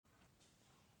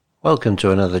Welcome to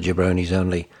another Jabronis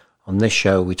Only. On this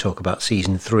show, we talk about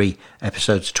Season 3,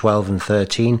 Episodes 12 and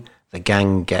 13, The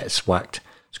Gang Gets Whacked.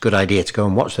 It's a good idea to go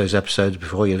and watch those episodes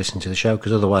before you listen to the show,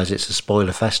 because otherwise it's a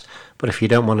spoiler fest. But if you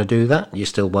don't want to do that, you're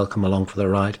still welcome along for the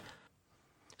ride.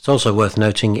 It's also worth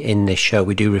noting in this show,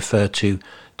 we do refer to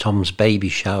Tom's baby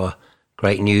shower.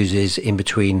 Great news is, in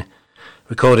between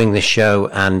recording this show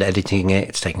and editing it,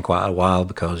 it's taken quite a while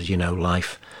because,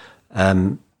 life.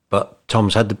 But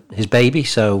Tom's had his baby,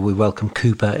 so we welcome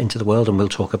Cooper into the world, and we'll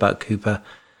talk about Cooper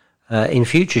in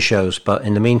future shows. But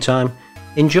in the meantime,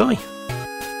 enjoy.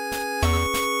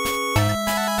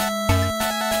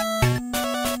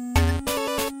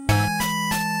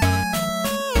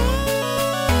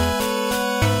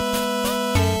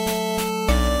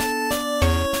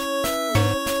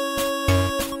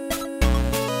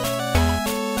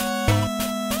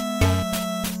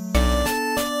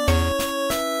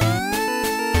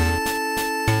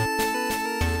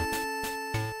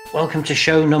 Welcome to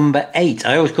show number 8.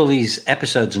 I always call these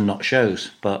episodes and not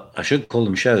shows, but I should call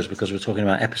them shows because we're talking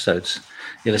about episodes.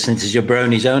 You're listening to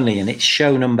Jabronis Only, and it's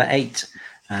show number 8.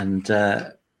 And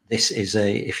this is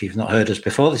if you've not heard us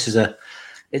before, this is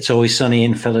It's Always Sunny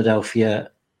in Philadelphia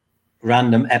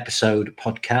random episode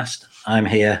podcast. I'm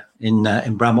here in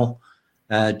Bramall,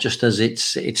 just as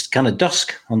it's kind of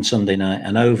dusk on Sunday night,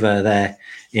 and over there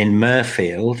in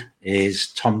Mirfield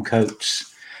is Tom Coates.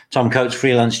 Tom Coates,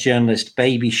 freelance journalist,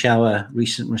 baby shower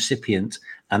recent recipient,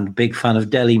 and big fan of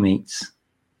deli meats.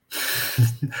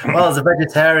 Well, as a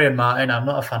vegetarian, Martin, I'm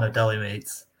not a fan of deli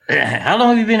meats. How long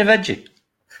have you been a veggie?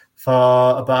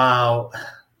 For about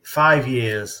 5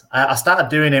 years. I started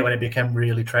doing it when it became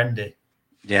really trendy.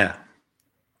 Yeah.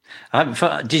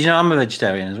 Did you know I'm a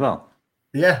vegetarian as well?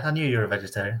 Yeah, I knew you were a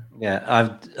vegetarian. Yeah,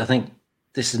 I think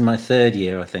this is my 3rd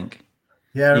year, I think.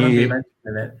 Yeah, I remember you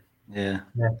mentioning it. Yeah.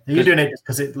 Are you doing it just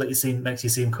because it makes you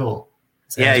seem cool?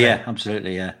 Yeah,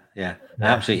 absolutely. Yeah. I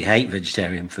absolutely hate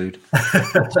vegetarian food.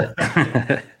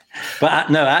 But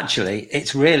no, actually,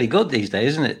 it's really good these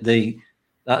days, isn't it? The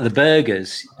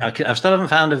burgers. I still haven't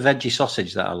found a veggie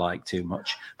sausage that I like too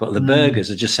much, but the burgers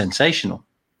are just sensational.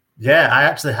 Yeah, I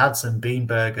actually had some bean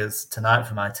burgers tonight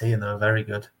for my tea, and they were very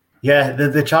good. Yeah,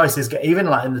 the choice is even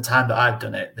like in the time that I've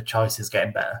done it, the choice is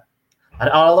getting better. And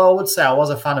although I would say I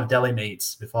was a fan of deli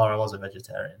meats before I was a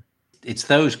vegetarian. It's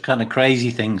those kind of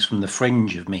crazy things from the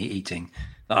fringe of meat eating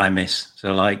that I miss.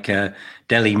 So like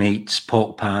deli meats,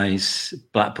 pork pies,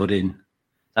 black pudding.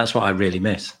 That's what I really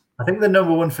miss. I think the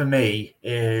number one for me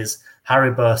is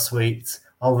Haribo sweets.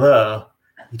 Although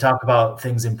you talk about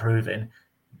things improving,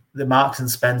 the Marks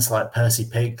and Spencer like Percy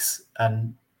Pigs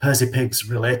and Percy Pigs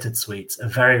related sweets are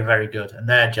very, very good, and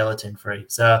they're gelatin free.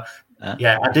 So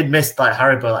yeah, I did miss like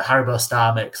Haribo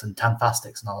Star Mix and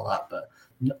Tanfastics and all that, but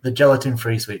the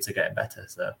gelatin-free sweets are getting better.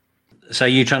 So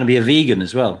you're trying to be a vegan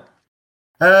as well?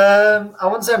 I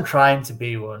wouldn't say I'm trying to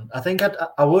be one. I think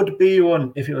I would be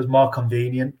one if it was more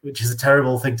convenient, which is a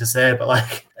terrible thing to say, but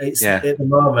like it's at the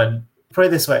moment. Put it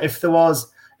this way: if there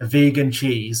was a vegan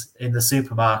cheese in the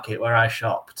supermarket where I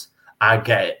shopped, I'd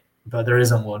get it, but there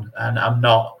isn't one, and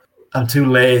I'm too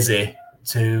lazy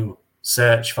to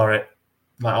search for it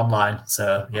like online.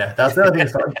 So yeah, that's the other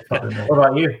thing. What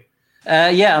about you?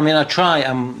 Yeah, I mean, I try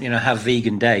have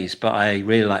vegan days, but I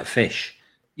really like fish.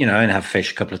 I only have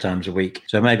fish a couple of times a week,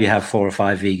 so maybe have 4 or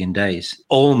 5 vegan days.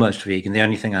 Almost vegan. The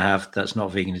only thing I have that's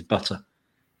not vegan is butter.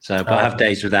 So, but I have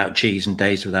days without cheese and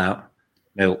days without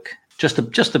milk. Just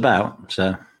about.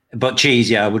 So, but cheese,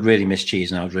 yeah, I would really miss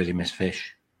cheese, and I would really miss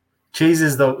fish. Cheese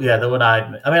is the one I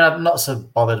mean, I'm not so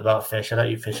bothered about fish. I don't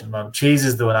eat fish at the moment. Cheese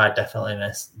is the one I definitely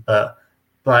miss, but.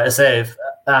 Like I say,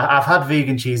 I've had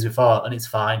vegan cheese before, and it's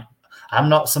fine. I'm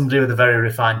not somebody with a very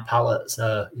refined palate,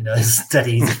 so it's dead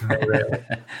easy for me. Really,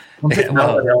 once it's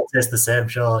melted, it all tastes the same,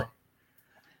 surely.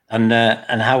 And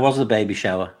how was the baby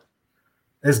shower?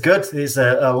 It's good. It's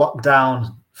a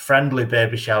lockdown-friendly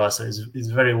baby shower, so it's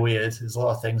very weird. There's a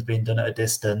lot of things being done at a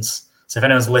distance. So if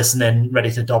anyone's listening,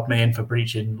 ready to dob me in for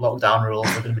breaching lockdown rules,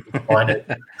 they're going to be disappointed.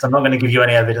 So I'm not going to give you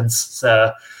any evidence.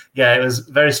 So. Yeah, it was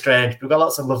very strange. We've got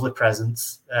lots of lovely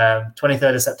presents.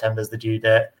 23rd of September is the due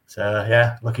date. So,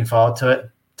 yeah, looking forward to it.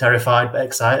 Terrified, but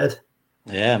excited.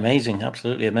 Yeah, amazing.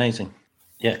 Absolutely amazing.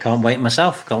 Yeah, can't wait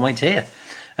myself. Can't wait to hear.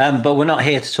 But we're not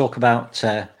here to talk about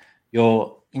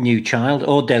your new child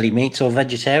or deli meats or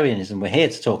vegetarianism. We're here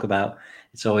to talk about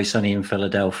It's Always Sunny in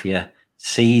Philadelphia,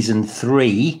 Season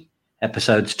 3,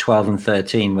 Episodes 12 and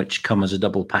 13, which come as a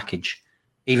double package.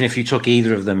 Even if you took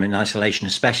either of them in isolation,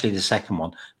 especially the second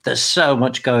one, there's so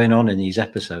much going on in these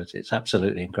episodes. It's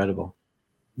absolutely incredible.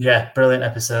 Yeah, brilliant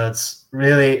episodes.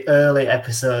 Really early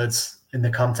episodes in the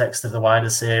context of the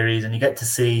wider series, and you get to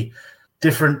see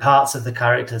different parts of the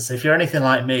characters. So if you're anything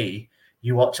like me,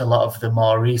 you watch a lot of the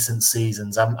more recent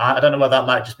seasons. I don't know whether that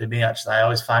might just be me, actually. I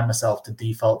always find myself to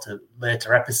default to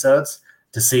later episodes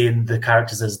to seeing the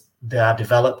characters as they are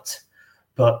developed.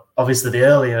 But obviously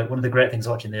one of the great things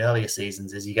watching the earlier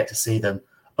seasons is you get to see them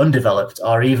undeveloped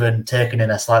or even taken in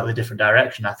a slightly different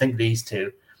direction. I think these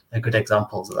two are good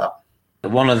examples of that.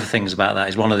 One of the things about that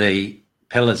is one of the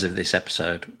pillars of this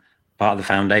episode, part of the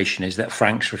foundation, is that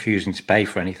Frank's refusing to pay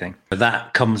for anything. But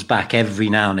that comes back every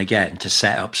now and again to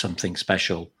set up something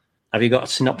special. Have you got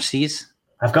synopses?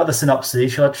 I've got the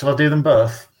synopses. Shall I do them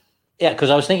both? Yeah,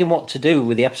 because I was thinking what to do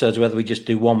with the episodes, whether we just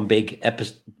do one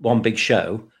big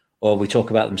show or we talk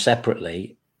about them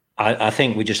separately. I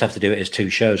think we just have to do it as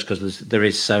two shows because there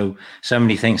is so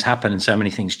many things happen and so many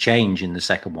things change in the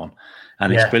second one.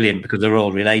 And it's brilliant because they're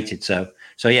all related. So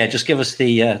yeah, just give us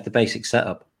the basic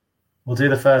setup. We'll do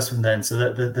the first one then. So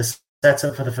the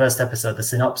setup for the first episode, the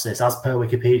synopsis, as per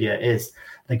Wikipedia, is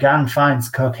the gang finds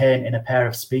cocaine in a pair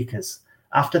of speakers.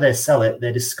 After they sell it,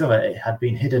 they discover it had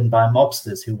been hidden by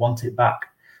mobsters who want it back.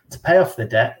 To pay off the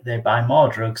debt, they buy more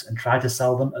drugs and try to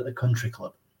sell them at the country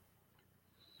club.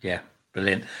 Yeah,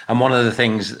 brilliant. And one of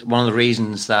the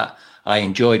reasons that I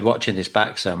enjoyed watching this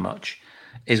back so much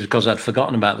is because I'd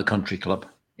forgotten about the country club.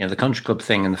 You know, the country club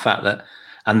thing and the fact that,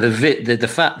 and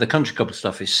the country club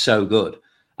stuff is so good.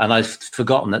 And I've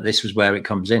forgotten that this was where it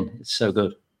comes in. It's so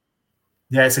good.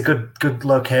 Yeah, it's a good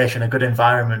location, a good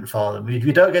environment for them. We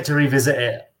don't get to revisit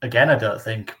it again, I don't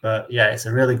think. But yeah, it's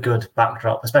a really good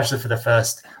backdrop, especially for the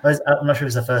first. I'm not sure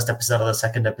if it's the first episode or the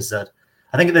second episode.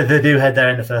 I think they do head there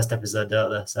in the first episode,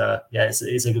 don't they? So yeah, it's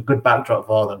a good backdrop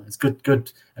for them. It's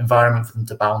good environment for them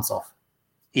to bounce off.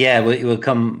 Yeah, we'll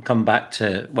come back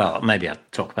to. Well, maybe I'll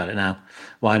talk about it now.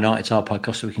 Why not? It's our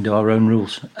podcast, so we can do our own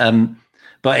rules.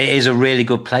 But it is a really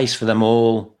good place for them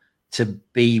all to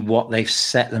be what they've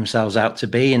set themselves out to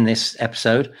be in this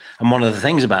episode. And one of the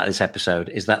things about this episode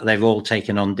is that they've all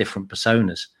taken on different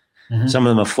personas. Mm-hmm. Some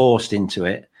of them are forced into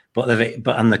it, but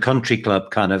the country club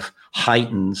kind of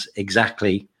heightens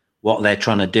exactly what they're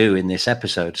trying to do in this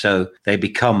episode. So they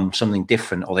become something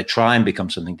different, or they try and become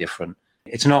something different.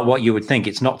 It's not what you would think.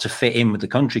 It's not to fit in with the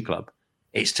country club.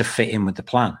 It's to fit in with the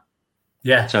plan.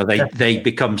 Yeah. So they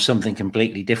become something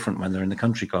completely different when they're in the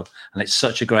country club. And it's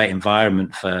such a great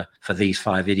environment for these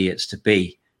five idiots to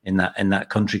be in that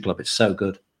country club. It's so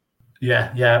good.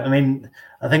 Yeah. I mean,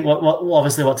 I think what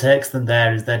obviously what takes them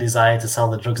there is their desire to sell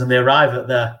the drugs, and they arrive at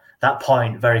that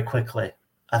point very quickly.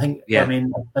 I think, I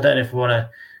mean, I don't know if we want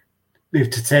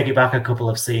to take it back a couple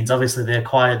of scenes. Obviously they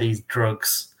acquire these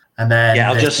drugs and then... Yeah,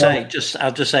 I'll just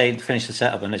say, finish the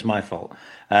setup, and it's my fault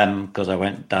because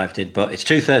I dived in. But it's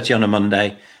 2:30 on a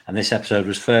Monday, and this episode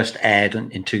was first aired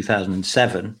in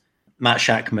 2007. Matt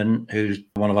Shakman, who's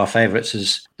one of our favourites,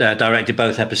 has directed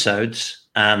both episodes,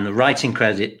 and the writing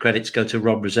credits go to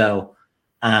Rob Rosell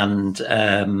and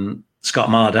Scott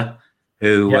Marder,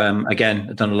 who, again,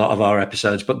 have done a lot of our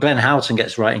episodes. But Glenn Houghton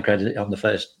gets writing credit on the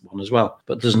first one as well,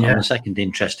 but doesn't on the second,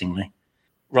 interestingly.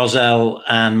 Rosell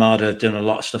and Marder have done a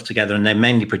lot of stuff together, and they're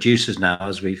mainly producers now,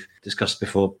 as we've discussed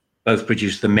before. Both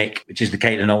produced The Mick, which is the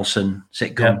Caitlin Olsen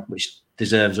sitcom, which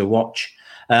deserves a watch.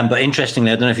 But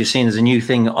interestingly, I don't know if you've seen, there's a new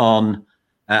thing on,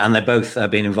 and they're both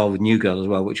been involved with New Girl as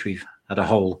well, which we've had a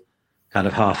whole kind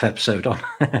of half episode on.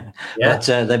 But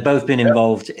they've both been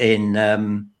involved in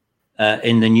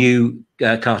the new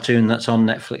cartoon that's on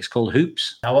Netflix called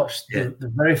Hoops. I watched the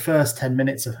very first 10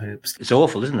 minutes of Hoops. It's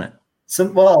awful, isn't it?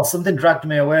 Something dragged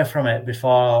me away from it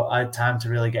before I had time to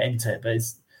really get into it. But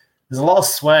there's a lot of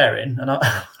swearing, and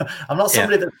I'm not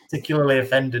somebody that's particularly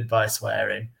offended by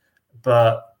swearing,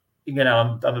 but you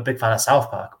know, I'm a big fan of South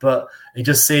Park. But it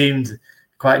just seemed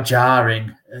quite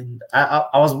jarring, and I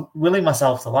was willing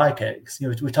myself to like it. You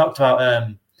know, we talked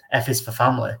about F is for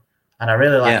Family, and I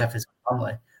really like F is for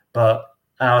Family, but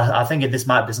I think this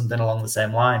might be something along the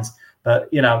same lines. But,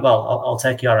 you know, well, I'll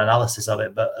take your analysis of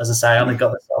it. But as I say, I only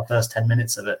got the first 10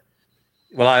 minutes of it.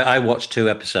 Well, I watched 2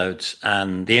 episodes.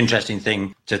 And the interesting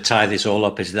thing to tie this all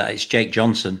up is that it's Jake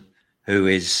Johnson who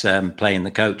is playing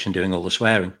the coach and doing all the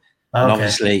swearing. And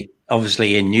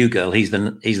obviously in New Girl, he's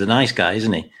the nice guy,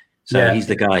 isn't he? So he's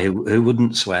the guy who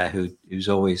wouldn't swear, who's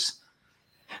always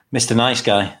Mr. Nice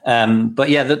Guy. But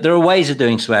yeah, there are ways of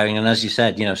doing swearing. And as you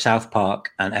said, you know, South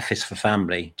Park and F is for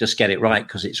Family, just get it right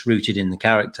because it's rooted in the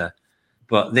character.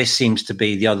 But this seems to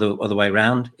be the other way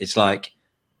around. It's like,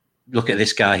 look at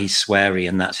this guy, he's sweary,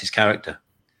 and that's his character.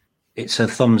 It's a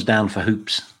thumbs down for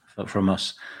Hoops from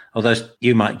us. Although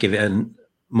you might give it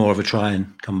more of a try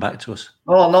and come back to us?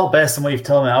 Well, not based on what you've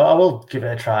told me. I will give it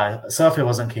a try. Sophie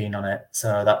wasn't keen on it,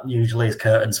 so that usually is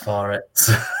curtains for it.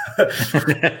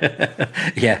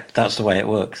 Yeah, that's the way it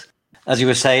works. As you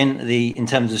were saying, in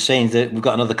terms of scenes, that we've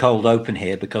got another cold open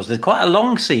here because there's quite a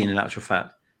long scene in actual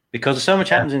fact, because so much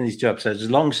happens in these two episodes. There's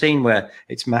a long scene where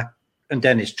it's Mac and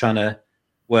Dennis trying to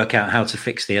work out how to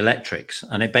fix the electrics,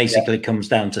 and it basically comes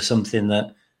down to something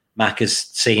that Mac has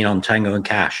seen on Tango and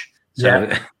Cash.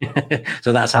 So,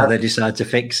 so that's how they decide to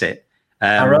fix it.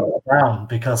 I wrote it down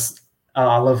because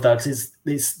I love that. Because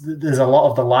there's a lot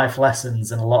of the life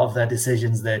lessons and a lot of their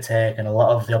decisions they take and a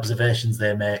lot of the observations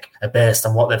they make are based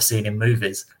on what they've seen in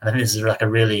movies. And I think this is like a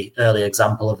really early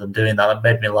example of them doing that. It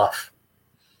made me laugh.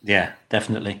 Yeah,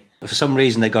 definitely. For some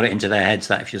reason, they got it into their heads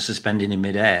that if you're suspended in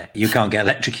midair, you can't get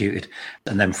electrocuted.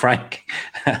 And then Frank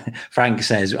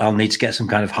says, "I'll need to get some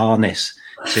kind of harness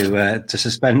to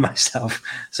suspend myself."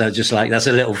 So just like that's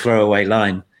a little throwaway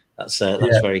line. That's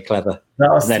very clever. That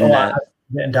was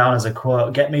written down as a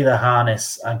quote. "Get me the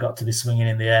harness. I've got to be swinging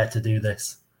in the air to do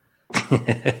this."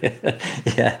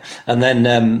 Yeah, and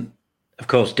then of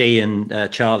course Dee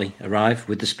and Charlie arrive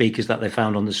with the speakers that they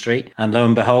found on the street, and lo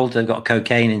and behold, they've got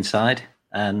cocaine inside,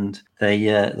 and they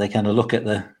kind of look at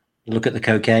the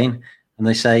cocaine and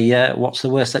they say, "What's the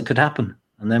worst that could happen?"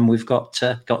 And then we've got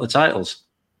the titles.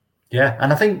 Yeah,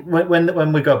 and I think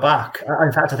when we go back,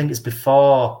 in fact, I think it's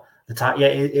before the title. Yeah,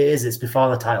 it is. It's before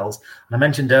the titles. And I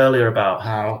mentioned earlier about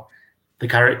how the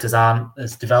characters aren't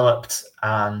as developed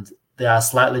and they are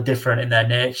slightly different in their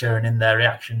nature and in their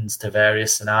reactions to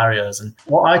various scenarios. And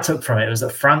what I took from it was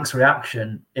that Frank's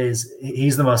reaction is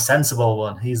he's the most sensible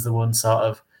one. He's the one sort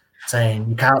of saying,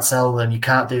 "You can't sell them. You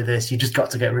can't do this. You just got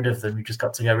to get rid of them. You just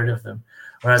got to get rid of them."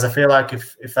 Whereas I feel like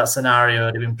if that scenario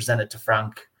had been presented to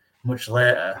Frank much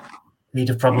later, he'd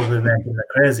have probably made him the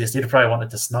craziest. He'd have probably wanted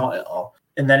to snort it all.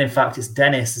 And then, in fact, it's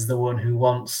Dennis is the one who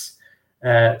wants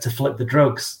to flip the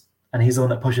drugs, and he's the one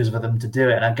that pushes for them to do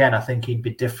it. And again, I think he'd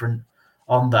be different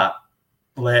on that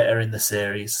later in the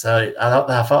series. So I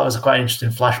thought it was a quite interesting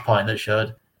flashpoint that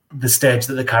showed the stage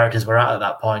that the characters were at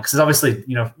that point. Because obviously,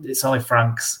 it's only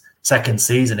Frank's second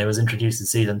season. It was introduced in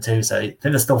season 2, so I think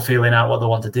they're still feeling out what they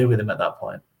want to do with him at that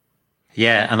point.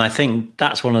 Yeah, and I think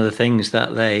that's one of the things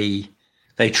that they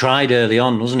tried early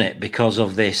on, wasn't it? Because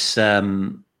of this,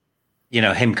 him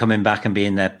coming back and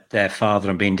being their father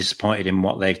and being disappointed in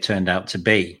what they've turned out to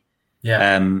be.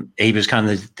 Yeah. He was kind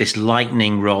of this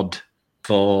lightning rod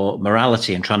for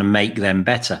morality and trying to make them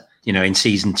better, in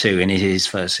season 2, in his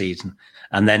first season.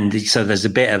 And then, so there's a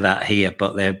bit of that here,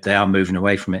 but they are moving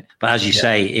away from it. But as you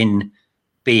say,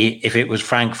 if it was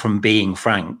Frank from being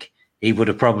Frank, he would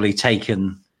have probably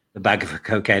taken the bag of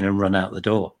cocaine and run out the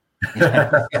door.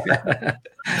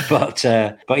 But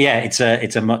yeah, it's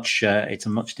a much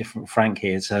different Frank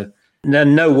here. So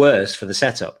no worse for the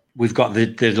setup. We've got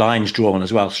the lines drawn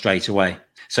as well straight away.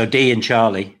 So Dee and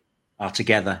Charlie are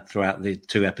together throughout the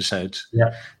 2 episodes,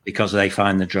 because they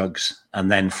find the drugs,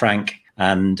 and then Frank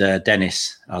and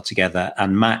Dennis are together,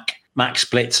 and Mac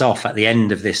splits off at the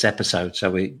end of this episode.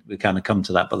 So we kind of come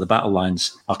to that, but the battle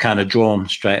lines are kind of drawn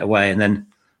straight away, and then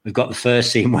we've got the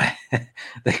first scene where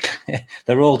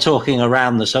they're all talking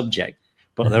around the subject,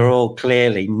 but they're all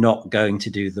clearly not going to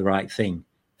do the right thing.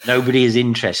 Nobody is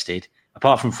interested,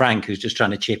 apart from Frank, who's just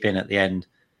trying to chip in at the end,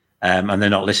 and they're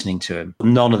not listening to him.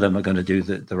 None of them are going to do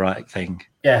the right thing.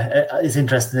 Yeah, it's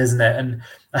interesting, isn't it? And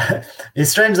it's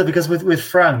strange that because with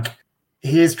Frank,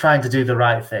 he is trying to do the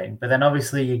right thing, but then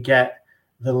obviously you get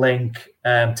the link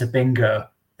to Bingo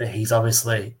that he's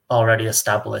obviously already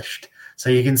established. So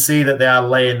you can see that they are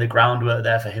laying the groundwork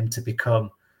there for him to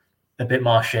become a bit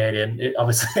more shady. And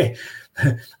obviously,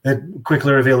 they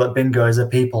quickly reveal that Bingo is a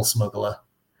people smuggler.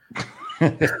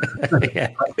 Yeah.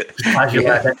 Casually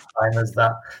identifying as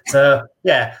that. So,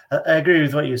 yeah, I agree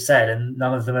with what you said, and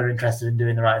none of them are interested in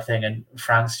doing the right thing, and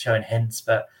Frank's showing hints.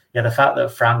 But, yeah, the fact that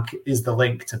Frank is the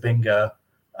link to Bingo,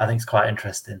 I think is quite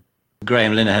interesting.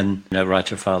 Graham Linehan,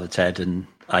 writer of Father Ted and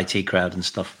IT Crowd and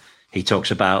stuff, he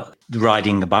talks about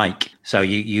riding the bike. So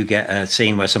you get a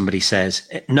scene where somebody says,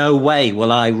 "No way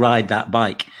will I ride that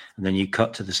bike." And then you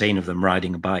cut to the scene of them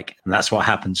riding a bike. And that's what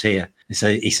happens here.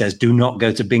 He says, "Do not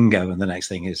go to Bingo." And the next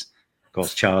thing is, of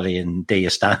course, Charlie and Dee are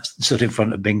stood in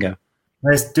front of Bingo.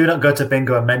 "Do not go to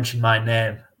Bingo and mention my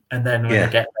name." And then when they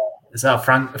get there, it's how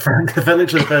Frank, literally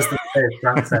the first thing to say is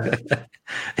Frank said.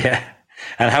 Yeah.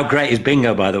 And how great is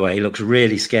Bingo, by the way? He looks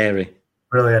really scary.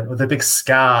 Brilliant, with a big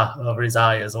scar over his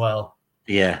eye as well.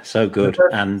 Yeah, so good.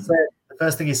 The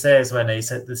first thing he says when they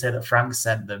say that Frank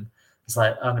sent them, it's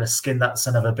like, "I'm going to skin that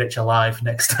son of a bitch alive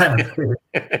next time."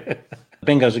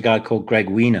 Bingo's a guy called Greg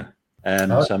Weiner.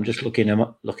 So I'm just looking him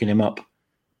up.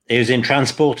 He was in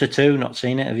Transporter 2, not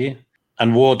seen it, have you?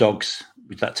 And War Dogs,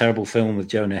 with that terrible film with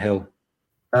Jonah Hill.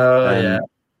 Oh, yeah.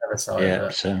 Never saw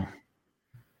it.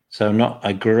 So not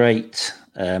a great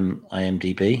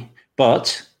IMDb,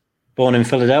 but born in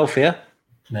Philadelphia.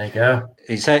 There you go.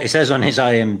 It says on his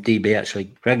IMDb,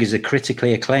 actually, Greg is a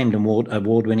critically acclaimed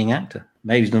award-winning actor.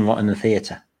 Maybe he's done a lot in the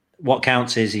theatre. What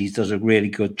counts is he does a really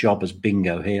good job as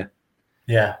Bingo here.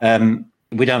 Yeah.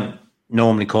 We don't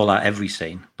normally call out every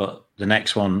scene, but the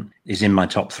next one is in my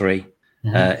top 3.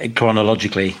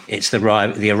 Chronologically, it's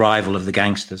the arrival of the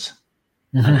gangsters.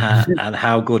 And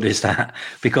how good is that?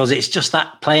 Because it's just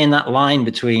that playing that line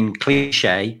between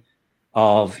cliche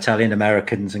of Italian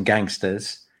Americans and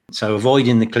gangsters. So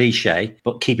avoiding the cliche,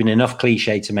 but keeping enough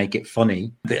cliche to make it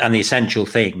funny. And the essential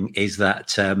thing is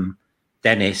that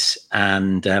Dennis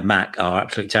and Mac are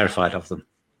absolutely terrified of them.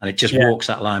 And it just walks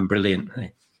that line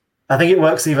brilliantly. I think it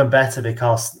works even better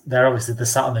because they're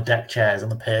sat on the deck chairs on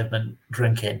the pavement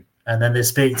drinking. And then they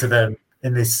speak to them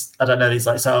in this, I don't know, these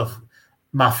like sort of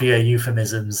mafia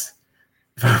euphemisms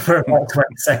for about 20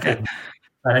 seconds.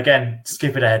 And again,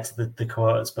 skip it ahead to the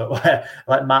quotes, but where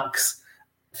like Mac's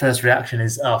first reaction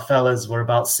is, "Oh, fellas, we're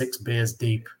about 6 beers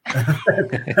deep." And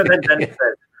then Dennis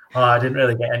said, "Oh, I didn't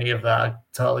really get any of that. I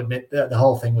totally admit the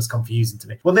whole thing was confusing to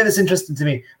me." One thing that's interesting to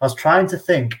me, I was trying to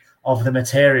think of the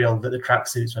material that the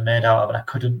tracksuits were made out of, and I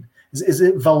couldn't. Is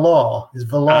it velour? Is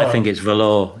velour? I think it's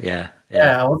velour. Yeah.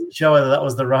 I wasn't sure whether that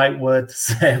was the right word to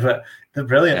say, but they're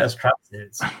brilliant as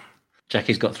tracksuits.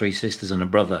 Jackie's got 3 sisters and a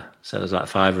brother, so there's like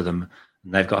 5 of them.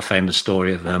 And they've got a famous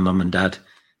story of her mum and dad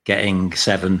getting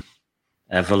 7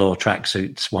 velour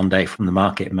tracksuits one day from the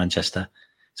market in Manchester.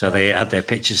 So they had their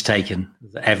pictures taken,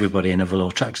 everybody in a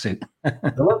velour tracksuit. They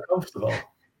look comfortable.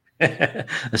 They're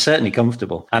certainly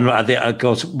comfortable. And of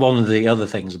course, one of the other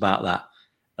things about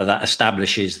that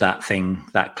establishes that thing,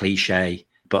 that cliche,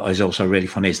 but is also really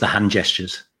funny, is the hand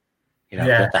gestures.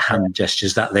 The hand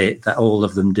gestures that all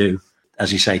of them do,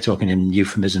 as you say, talking in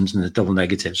euphemisms and the double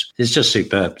negatives. It's just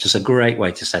superb. Just a great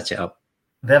way to set it up.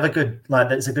 They have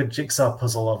it's a good jigsaw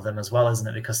puzzle of them as well, isn't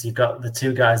it? Because you've got the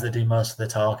 2 guys that do most of the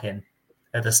talking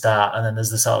at the start, and then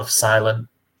there's the sort of silent,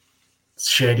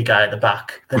 shady guy at the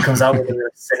back that comes out with a really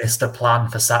sinister plan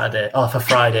for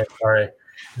Friday, sorry.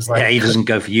 He doesn't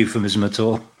go for euphemism at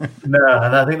all. No,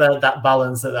 and I think that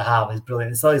balance that they have is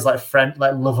brilliant. It's all these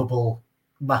lovable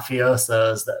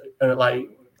mafiosos that are like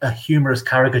a humorous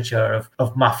caricature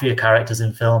of mafia characters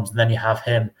in films, and then you have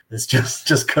him that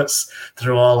just cuts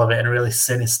through all of it in a really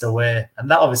sinister way,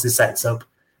 and that obviously sets up,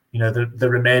 the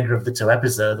remainder of the 2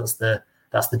 episodes.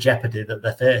 That's the jeopardy that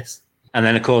they face. And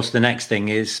then, of course, the next thing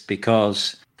is,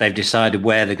 because they've decided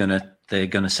where they're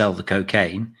gonna sell the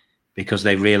cocaine, because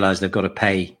they've realised they've got to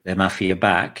pay their mafia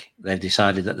back. They've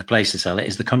decided that the place to sell it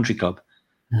is the country club.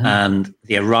 And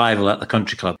the arrival at the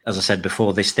country club, as I said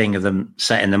before, this thing of them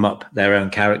setting them up, their own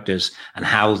characters, and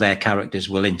how their characters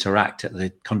will interact at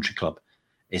the country club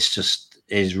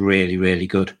is really, really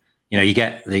good. You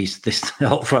get this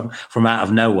from out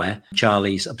of nowhere.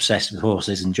 Charlie's obsessed with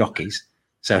horses and jockeys,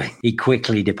 so he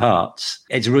quickly departs.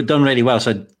 It's done really well.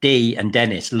 So Dee and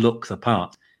Dennis look the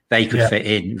part. They could fit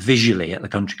in visually at the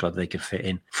country club. They could fit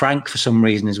in. Frank, for some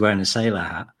reason, is wearing a sailor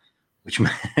hat, which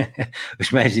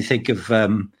made you think of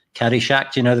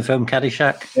Caddyshack. Do you know the film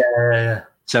Caddyshack? Yeah.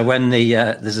 So when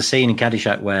there's a scene in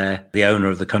Caddyshack where the owner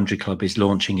of the country club is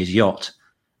launching his yacht,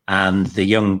 and the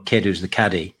young kid who's the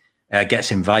caddy gets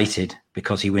invited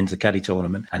because he wins the caddy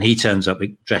tournament, and he turns up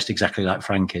dressed exactly like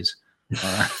Frank is.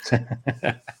 So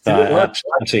I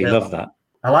absolutely love that.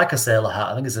 I like a sailor hat.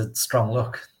 I think it's a strong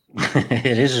look.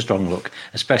 It is a strong look,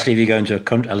 especially if you go into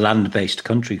a land-based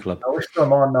country club. I wish there were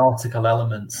more nautical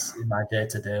elements in my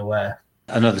day-to-day wear.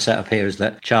 Another setup here is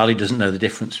that Charlie doesn't know the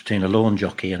difference between a lawn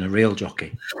jockey and a real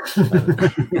jockey. You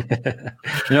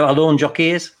know what a lawn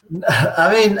jockey is?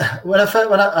 I mean, when I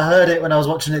heard it when I was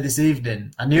watching it this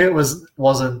evening, I knew it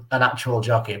wasn't an actual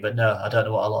jockey, but no, I don't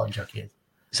know what a lawn jockey is.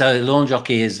 So a lawn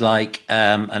jockey is like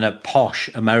a posh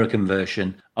American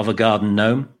version of a garden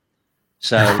gnome.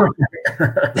 So,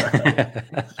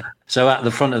 so at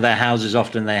the front of their houses,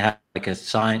 often they have like a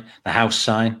sign, the house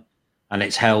sign, and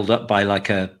it's held up by like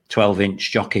a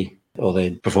 12-inch jockey, or they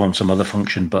perform some other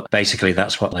function. But basically,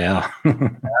 that's what they are.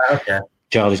 Okay.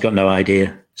 Charlie's got no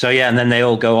idea. So yeah, and then they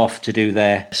all go off to do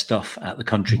their stuff at the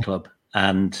country club.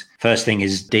 And first thing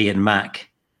is Dee and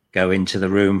Mac go into the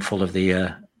room full of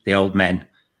the old men.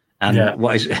 And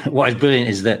what is brilliant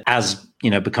is that, as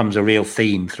becomes a real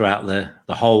theme throughout the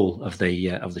whole of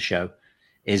the show,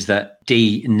 is that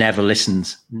Dee never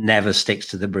listens, never sticks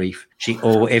to the brief.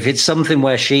 Or if it's something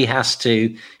where she has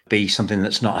to be something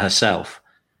that's not herself,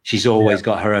 she's always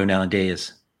got her own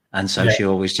ideas, And so she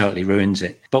always totally ruins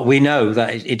it. But we know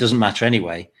that it doesn't matter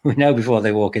anyway. We know before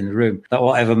they walk in the room that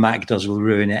whatever Mac does will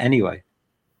ruin it anyway.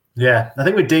 Yeah, I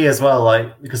think with Dee as well,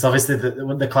 like, because obviously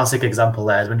the classic example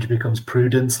there is when she becomes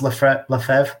Prudence Lefebvre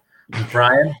with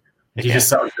Brian. She just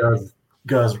sort of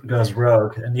goes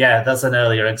rogue. And yeah, that's an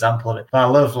earlier example of it. But I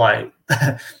love like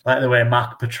the way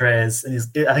Mac portrays, and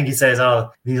I think he says,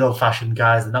 "Oh, these old-fashioned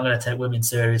guys, they're not going to take women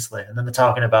seriously." And then they're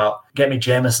talking about get me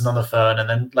Jameson on the phone, and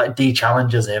then like Dee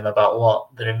challenges him about what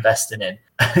they're investing in.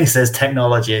 He says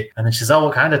technology, and then she says, "Oh,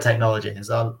 what kind of technology?" It's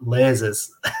all lasers.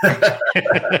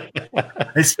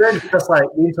 It's strange because like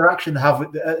the interaction they have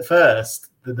with, at first,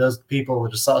 those people were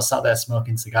just sort of sat there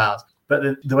smoking cigars.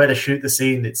 But the way they shoot the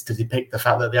scene, it's to depict the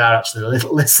fact that they are actually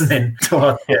listening to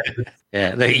what.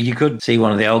 Yeah, you could see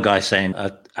one of the old guys saying,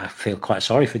 I feel quite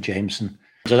sorry for Jameson.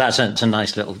 So that's a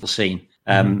nice little scene.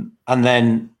 And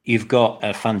then you've got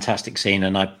a fantastic scene,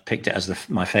 and I picked it as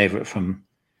my favourite from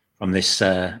this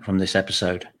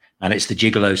episode, and it's the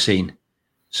gigolo scene.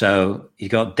 So you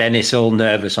got Dennis all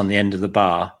nervous on the end of the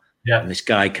bar. Yeah. And this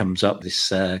guy comes up, this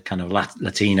kind of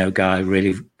Latino guy,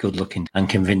 really good looking, and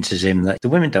convinces him that the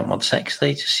women don't want sex.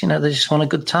 They just, they just want a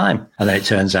good time. And then it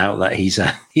turns out that he's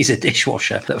a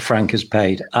dishwasher that Frank has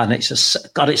paid. And it's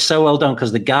just, God, it's so well done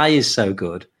because the guy is so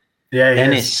good. Yeah.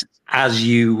 Dennis, as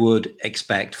you would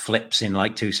expect, flips in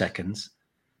like 2 seconds.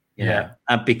 Yeah.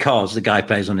 And because the guy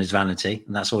plays on his vanity,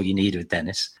 and that's all you need with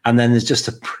Dennis. And then there's just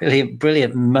a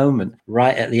brilliant moment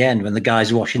right at the end when the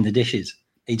guy's washing the dishes.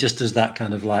 He just does that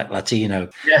kind of like Latino,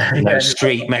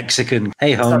 street Mexican,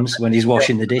 hey Holmes, when he's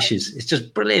washing the dishes. It's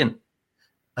just brilliant.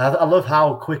 I love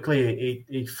how quickly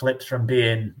he flips from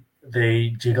being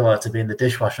the gigolo to being the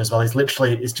dishwasher as well.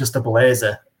 It's just a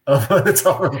blazer over the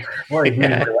top of what he's really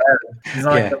wearing. He's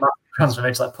like the massive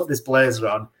transformation, like put this blazer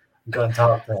on and go and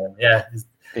talk to him. Yeah.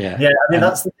 I mean,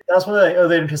 that's one of the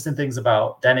other interesting things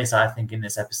about Dennis, I think, in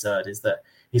this episode is that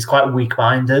he's quite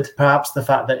weak-minded. Perhaps the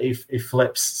fact that he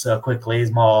flips so quickly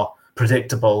is more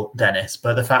predictable, Dennis,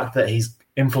 but the fact that he's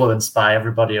influenced by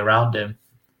everybody around him,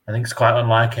 I think it's quite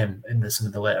unlike him in some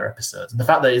of the later episodes. And the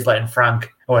fact that he's letting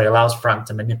he allows Frank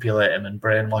to manipulate him and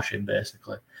brainwash him,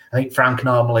 basically. I think Frank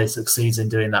normally succeeds in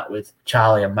doing that with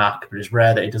Charlie and Mac, but it's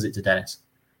rare that he does it to Dennis.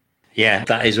 Yeah,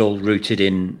 that is all rooted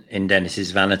in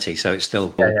Dennis's vanity, so it's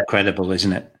still credible,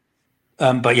 isn't it?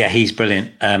 But yeah, he's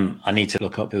brilliant. I need to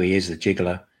look up who he is, the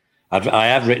gigolo. I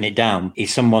have written it down.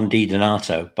 He's someone Di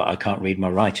Donato, but I can't read my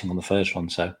writing on the first one,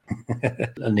 so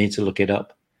I need to look it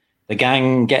up. The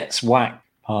Gang Gets Whacked,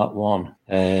 Part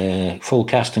 1. Full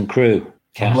cast and crew.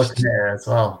 I'm looking at it as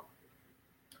well.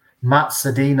 Matt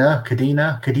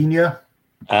Cadena.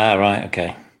 Ah, right,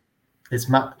 okay. It's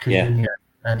Matt Cadena.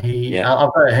 And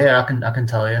I've got it here, I can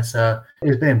tell you. So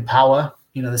he's been Power,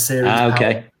 the series.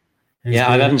 Okay. Power.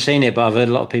 I haven't seen it, but I've heard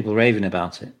a lot of people raving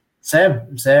about it. Same.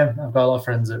 I've got a lot of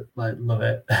friends that love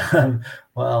it.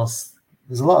 What else?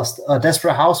 There's a lot of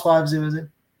Desperate Housewives he was in.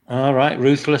 All right,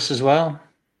 Ruthless as well.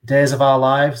 Days of Our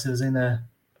Lives. He was in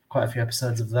quite a few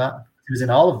episodes of that. He was in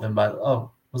all of them.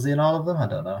 Was he in all of them? I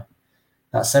don't know.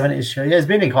 That 70s show. Yeah, he's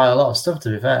been in quite a lot of stuff, to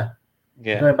be fair.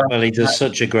 Yeah, well, he does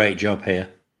such a great job here.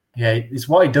 Yeah, it's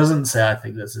what he doesn't say, I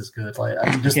think, that's as good. Like,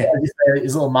 I can just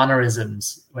his little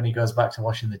mannerisms when he goes back to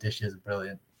washing the dishes are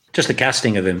brilliant. Just the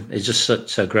casting of him is just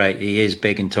so great. He is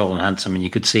big and tall and handsome, and you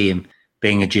could see him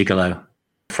being a gigolo.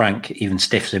 Frank even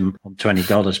stiffs him on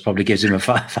 $20, probably gives him a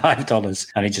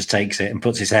 $5, and he just takes it and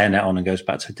puts his hairnet on and goes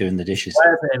back to doing the dishes. I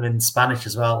have him in Spanish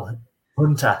as well.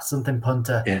 Punta.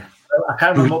 Yeah. I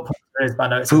can't remember what punta is, but I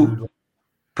know it's a good one.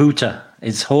 Puta.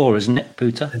 It's whore, isn't it?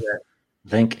 Puta. Yeah. I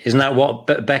think. Isn't that what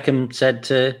Beckham said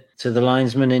to the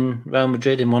linesman in Real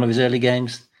Madrid in one of his early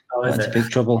games? Oh, Went into big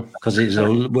trouble because it was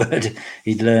a word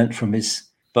he'd learnt from his.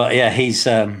 But yeah, he's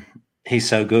so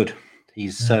good.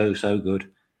 He's so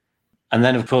good. And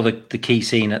then, of course, the key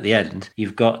scene at the end,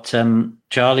 you've got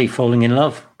Charlie falling in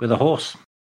love with a horse.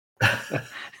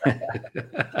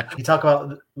 You talk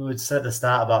about, we said at the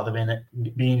start about them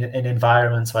being in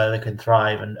environments where they can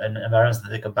thrive and environments that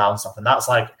they can bounce off, and that's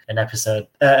like an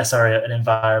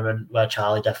environment where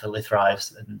Charlie definitely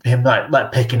thrives, and him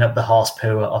like picking up the horse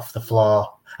poo off the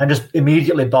floor and just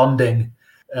immediately bonding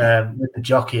with the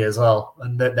jockey as well,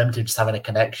 and them two just having a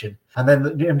connection, and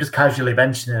then him just casually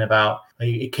mentioning about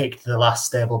he kicked the last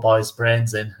stable boy's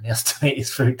brains in and he has to eat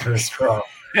his food through a straw.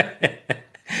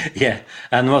 Yeah,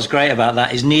 and what's great about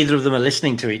that is neither of them are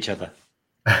listening to each other.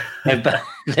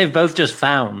 They've both just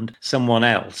found someone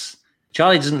else.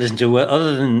 Charlie doesn't listen to it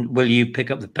other than "Will you pick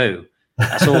up the poo?"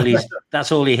 That's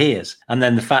all he hears. And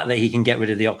then the fact that he can get rid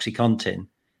of the OxyContin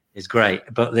is great.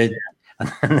 But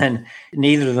and then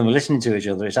neither of them are listening to each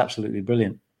other. It's absolutely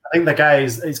brilliant. think the guy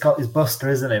he's got his Buster,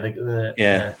 isn't he?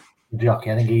 The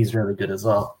jockey. I think he's really good as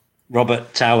well.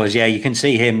 Robert Towers, yeah, you can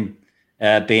see him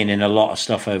being in a lot of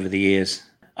stuff over the years.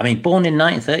 I mean, born in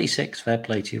 1936. Fair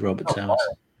play to you, Robert Towers.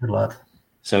 Good lad.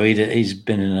 So he's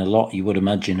been in a lot, you would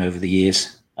imagine, over the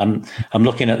years. I'm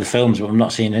looking at the films, but I'm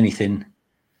not seeing anything.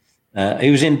 He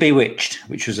was in Bewitched,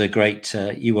 which was a great.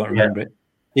 You won't remember it.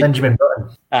 Benjamin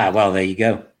Button. Well, there you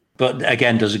go. But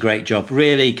again, does a great job.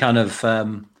 Really, kind of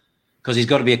because he's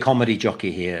got to be a comedy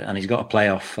jockey here, and he's got to play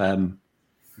off.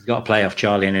 He's got to play off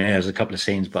Charlie, and there's a couple of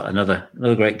scenes, but another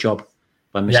great job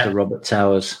by Mr. Robert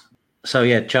Towers. So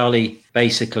yeah, Charlie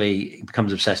basically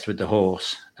becomes obsessed with the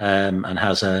horse and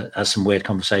has some weird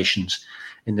conversations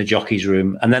in the jockey's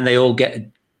room, and then they all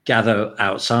gather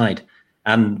outside.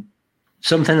 And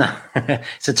something that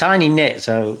it's a tiny nit,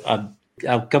 so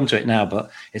I'll come to it now,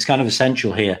 but it's kind of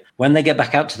essential here. When they get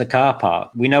back out to the car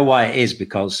park, we know why it is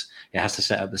because it has to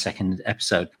set up the second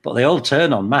episode. But they all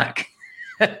turn on Mac.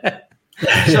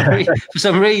 For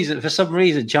some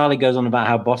reason, Charlie goes on about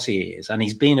how bossy he is, and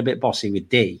he's been a bit bossy with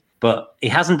Dee, but he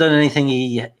hasn't done anything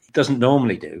he doesn't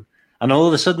normally do. And all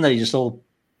of a sudden, they just all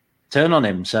turn on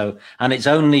him. So, and it's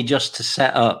only just to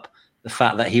set up the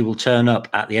fact that he will turn up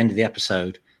at the end of the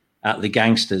episode at the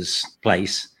gangsters'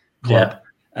 place club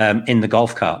in the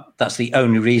golf cart. That's the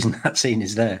only reason that scene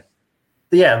is there.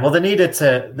 Yeah, well, they needed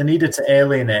to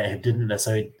alienate him, didn't they?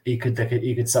 So he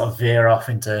could sort of veer off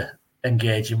into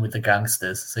engaging with the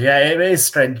gangsters. So yeah, it is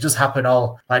strange. It just happened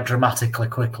all like dramatically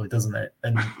quickly, doesn't it?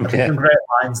 And I think some great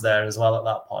lines there as well at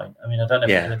that point. I mean, I don't know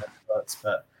if it's in the notes,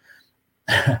 but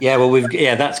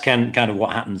that's kind of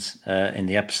what happens in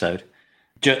the episode.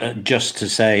 Just to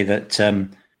say that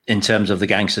in terms of the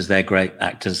gangsters, they're great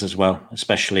actors as well,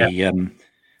 especially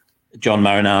John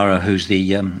Marinara, who's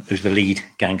the lead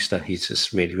gangster. He's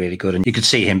just really, really good, and you could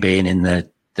see him being in the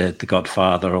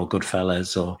Godfather or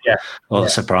Goodfellas or The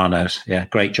Sopranos. Yeah,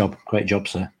 great job,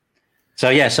 sir. So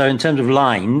in terms of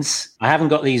lines, I haven't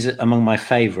got these among my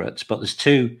favourites, but there's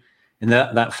two in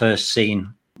that first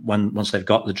scene once they've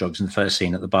got the drugs in the first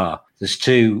scene at the bar. There's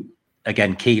two.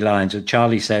 Again, key lines.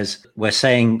 Charlie says, "We're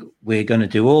saying we're going to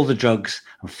do all the drugs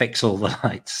and fix all the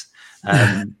lights."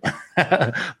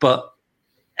 But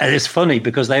it's funny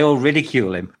because they all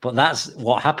ridicule him, but that's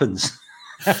what happens.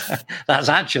 That's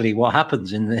actually what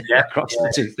happens across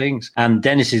the two things. And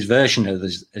Dennis's version of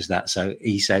this is that. So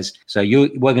he says, we're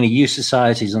going to use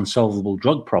society's unsolvable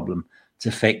drug problem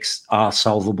to fix our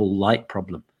solvable light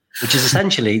problem, which is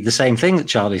essentially the same thing that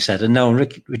Charlie said, and no one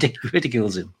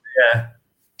ridicules him. Yeah.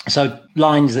 So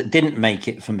lines that didn't make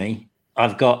it for me,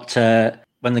 I've got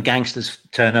when the gangsters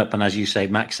turn up, and as you say,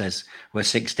 Max says, we're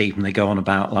 6 deep, and they go on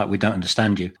about like, we don't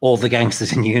understand you. All the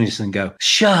gangsters in unison go,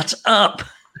 shut up.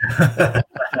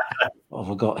 What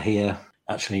have I got here?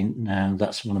 Actually, no,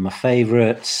 that's one of my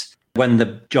favourites. When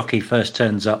the jockey first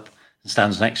turns up and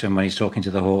stands next to him when he's talking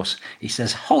to the horse, he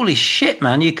says, holy shit,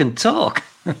 man, you can talk.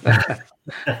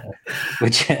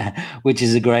 which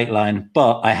is a great line.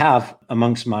 But I have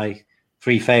amongst my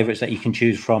 3 favourites that you can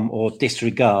choose from or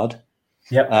disregard.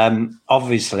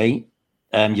 Obviously,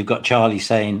 you've got Charlie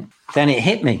saying, then it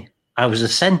hit me. I was a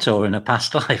centaur in a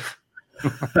past life.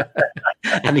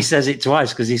 And he says it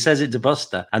twice because he says it to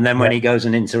Buster. And then when he goes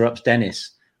and interrupts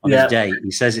Dennis on his date, he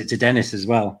says it to Dennis as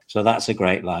well. So that's a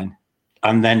great line.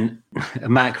 And then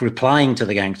Mac replying to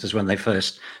the gangsters when they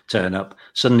first turn up,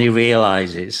 suddenly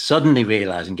realizing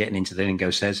getting into the lingo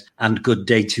says, and good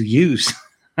day to use.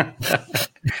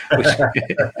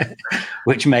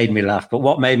 which made me laugh. But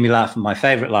what made me laugh, and my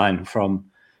favourite line from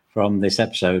this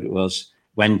episode was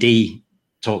when Dee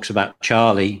talks about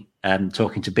Charlie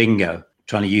talking to Bingo,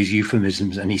 trying to use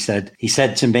euphemisms, and he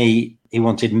said to me he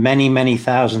wanted many, many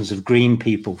thousands of green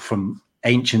people from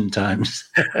ancient times.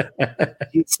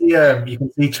 You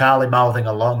can see Charlie mouthing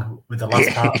along with the last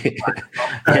part.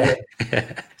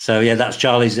 So that's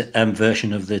Charlie's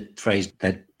version of the phrase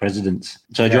 "dead presidents."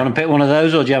 So do you want to pick one of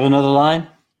those, or do you have another line?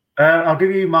 I'll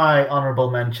give you my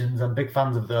honourable mentions. I'm big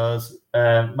fans of those.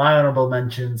 My honourable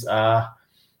mentions are,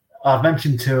 I've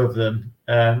mentioned 2 of them,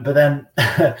 but then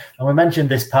and we mentioned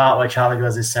this part where Charlie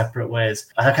goes his separate ways.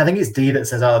 I think it's Dee that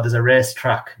says, "Oh, there's a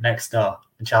racetrack next door,"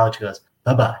 and Charlie goes,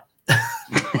 "Bye-bye."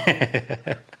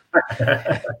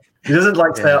 He doesn't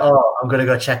say, "Oh, I'm going to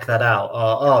go check that out,"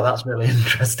 or "Oh, that's really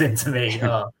interesting to me,"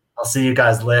 or "I'll see you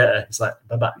guys later." It's like,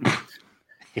 "Bye-bye."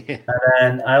 And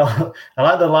then I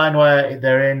like the line where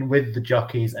they're in with the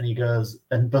jockeys and he goes,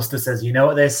 and Buster says, "You know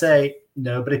what they say,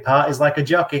 nobody parties like a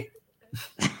jockey."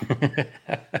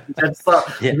 It's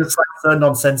so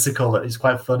nonsensical that it's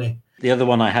quite funny. The other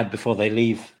one I had before they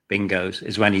leave Bingo's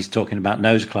is when he's talking about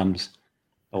nose clumps.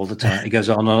 all the time. He goes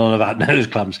on and on about nose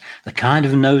clamps, the kind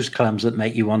of nose clamps that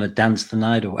make you want to dance the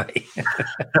night away.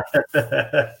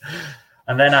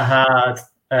 And then I had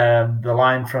the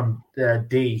line from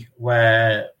Dee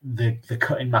where they're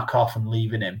cutting Mac off and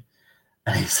leaving him.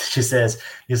 And she says,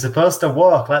 "You're supposed to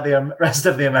walk like the rest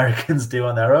of the Americans do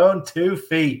on their own 2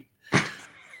 feet."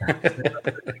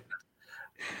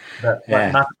 But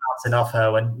Mac bouncing off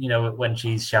her when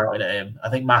she's shouting at him. I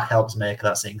think Mac helps make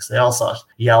that scene because they all sort of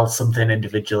yell something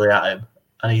individually at him,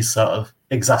 and he's sort of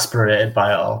exasperated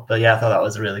by it all. But yeah, I thought that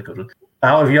was a really good one.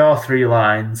 Out of your 3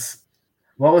 lines,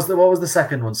 what was the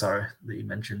second one? Sorry, that you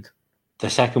mentioned. The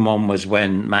second one was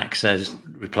when Mac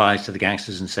replies to the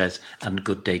gangsters and says, "And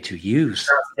good day to you."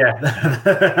 Yeah,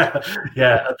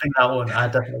 yeah. I think that one.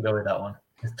 I'd definitely go with that one.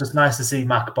 It's just nice to see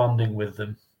Mac bonding with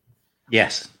them.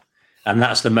 Yes. And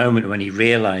that's the moment when he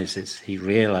realizes he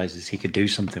could do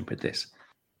something with this.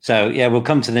 So yeah, we'll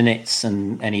come to the nits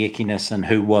and any ickiness and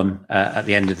who won at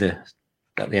the end of the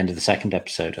second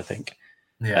episode, I think.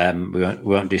 Yeah. We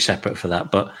won't do separate for that.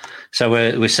 But so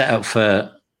we're set up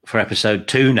for episode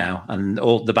 2 now, and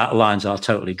all the battle lines are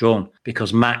totally drawn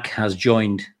because Mac has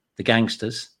joined the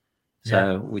gangsters.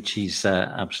 So which he's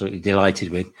absolutely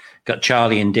delighted with. Got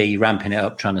Charlie and Dee ramping it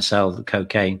up, trying to sell the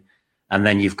cocaine. And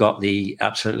then you've got the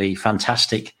absolutely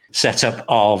fantastic setup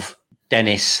of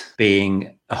Dennis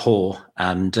being a whore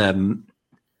and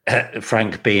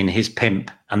Frank being his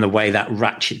pimp. And the way that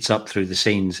ratchets up through the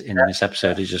scenes in this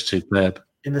episode is just superb.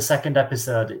 In the second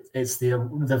episode, it's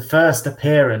the first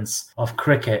appearance of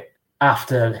Cricket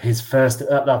after his first...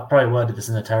 I've probably worded this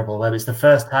in a terrible way, but it's the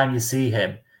first time you see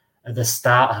him at the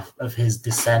start of his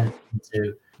descent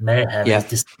into mayhem, his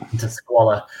descent into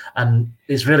squalor. And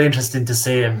it's really interesting to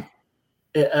see him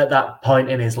at that point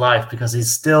in his life because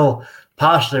he's still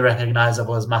partially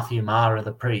recognizable as Matthew Mara,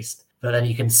 the priest, but then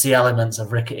you can see elements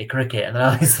of Rickety Cricket, and then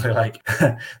obviously like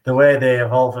the way they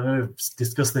evolve, and we've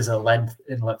discussed this at length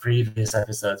in like previous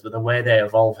episodes, but the way they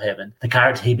evolve him and the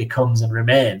character he becomes and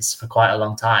remains for quite a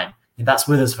long time, and that's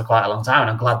with us for quite a long time, and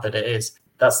I'm glad that it is.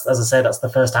 That's, as I say, that's the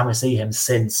first time we see him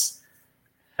since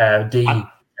Dee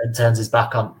turns her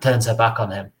back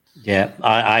on him. Yeah,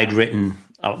 I'd written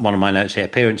one of my notes here,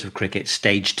 appearance of Cricket,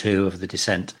 stage 2 of the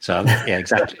descent. So yeah,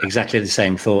 exactly the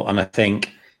same thought. And I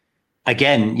think,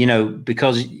 again,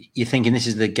 because you're thinking this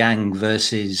is the gang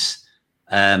versus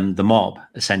the mob,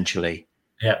 essentially.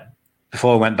 Yeah.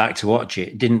 Before I went back to watch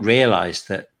it, didn't realise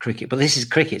that Cricket, but this is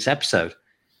Cricket's episode.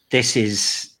 This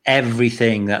is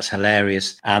everything that's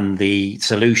hilarious and the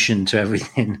solution to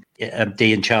everything.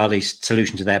 Dee and Charlie's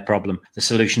solution to their problem, the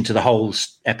solution to the whole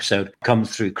episode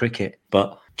comes through Cricket.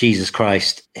 But Jesus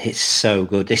Christ, it's so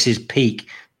good. This is peak,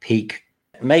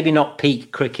 maybe not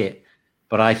peak Cricket,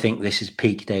 but I think this is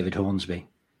peak David Hornsby.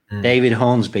 David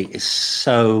Hornsby is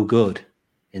so good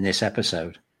in this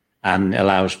episode and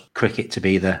allows Cricket to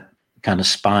be the kind of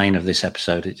spine of this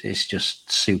episode. It's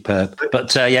just superb.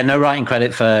 But no writing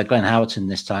credit for Glenn Howerton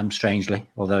this time, strangely,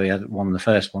 although he had won the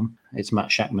first one. It's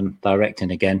Matt Shackman directing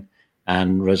again,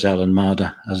 and Roselle and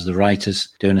Marder as the writers,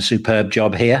 doing a superb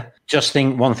job here. Just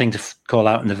think one thing to call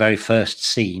out in the very first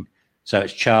scene. So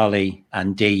it's Charlie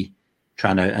and Dee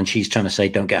and she's trying to say,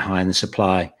 don't get high in the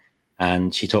supply.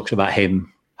 And she talks about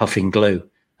him huffing glue.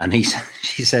 And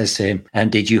she says to him,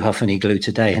 and did you huff any glue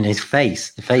today? And the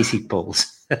face he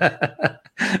pulls,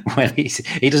 when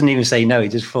he doesn't even say no, he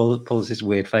just pulls this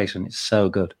weird face, and it's so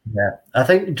good. Yeah, I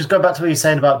think just going back to what you're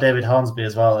saying about David Hornsby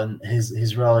as well and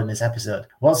his role in this episode,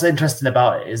 what's interesting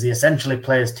about it is he essentially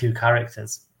plays 2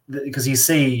 characters, because you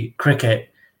see Cricket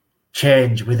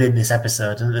change within this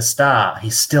episode, and at the start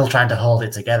he's still trying to hold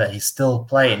it together, he's still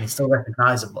playing, he's still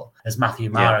recognizable as Matthew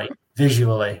Mara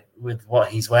visually with what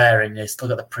he's wearing. He's still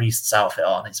got the priest's outfit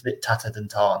on, it's a bit tattered and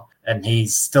torn, and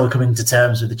he's still coming to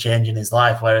terms with the change in his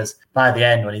life, whereas by the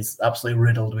end, when he's absolutely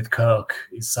riddled with coke,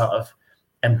 he's sort of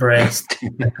embraced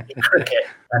Cricket,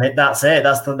 and that's it.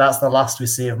 That's the last we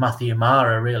see of Matthew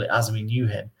Mara, really, as we knew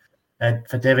him. And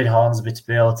for David Hornsby to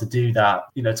be able to do that,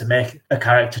 to make a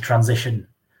character transition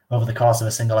over the course of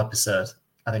a single episode,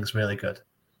 I think is really good.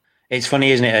 It's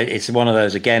funny, isn't it? It's one of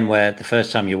those, again, where the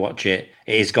first time you watch it,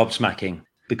 it is gobsmacking,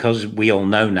 because we all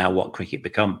know now what Cricket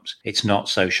becomes. It's not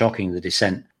so shocking, the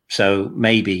descent. So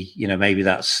maybe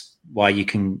that's why you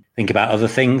can think about other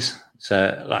things.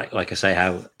 So like I say,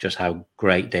 how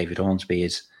great David Hornsby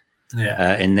is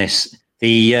in this.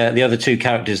 The other 2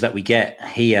 characters that we get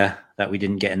here that we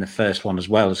didn't get in the first one as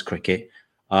well as Cricket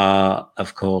are,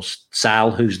 of course,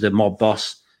 Sal, who's the mob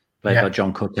boss, played by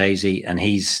John Cortese, and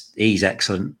he's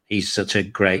excellent. He's such a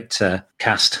great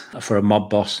cast for a mob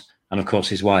boss, and of course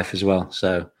his wife as well.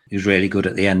 So who's really good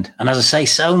at the end. And as I say,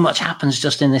 so much happens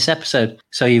just in this episode.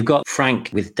 So you've got Frank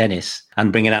with Dennis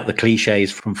and bringing out the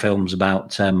cliches from films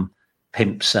about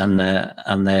pimps and their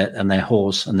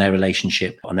whores and their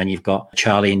relationship. And then you've got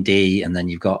Charlie and Dee, and then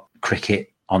you've got Cricket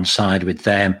on side with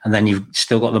them. And then you've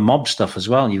still got the mob stuff as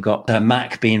well. You've got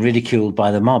Mac being ridiculed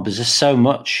by the mob. There's just so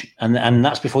much. And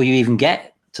that's before you even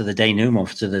get to the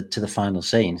denouement, to the final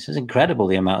scene. It's incredible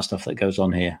the amount of stuff that goes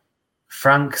on here.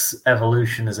 Frank's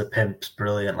evolution as a pimp's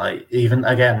brilliant. Like even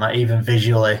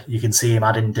visually, you can see him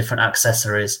adding different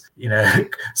accessories. You know,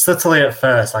 subtly at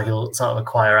first, like he'll sort of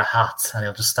acquire a hat and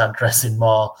he'll just start dressing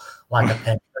more like a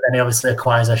pimp. But then he obviously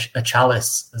acquires a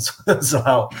chalice as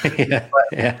well. Yeah.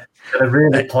 They're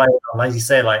really playing on, like you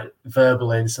say, like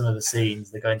verbally in some of the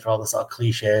scenes. They're going through all the sort of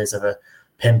cliches of a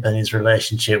pimp and his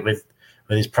relationship with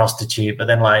his prostitute, but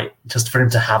then like just for him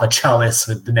to have a chalice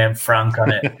with the name Frank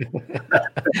on it.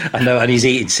 I know, and he's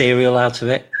eating cereal out of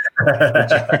it,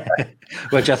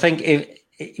 which I think,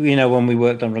 when we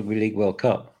worked on Rugby League World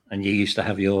Cup and you used to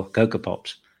have your Cocoa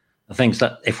Pops, I think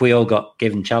that if we all got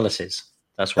given chalices,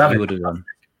 that's what you would have done.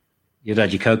 You'd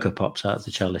had your Cocoa Pops out of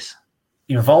the chalice.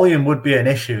 Your volume would be an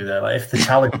issue there. Like if the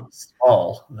chalice was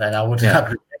small, then I would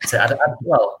have rejected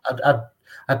it.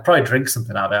 I'd probably drink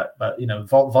something out of it, but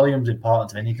volume's important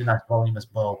to me. You need a nice voluminous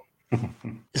bowl.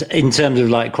 In terms of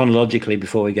like chronologically,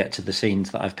 before we get to the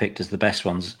scenes that I've picked as the best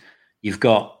ones, you've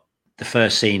got the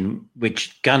first scene,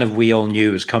 which kind of we all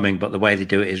knew was coming, but the way they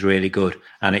do it is really good.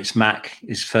 And it's Mac,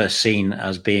 his first scene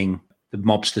as being the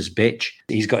mobster's bitch.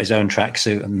 He's got his own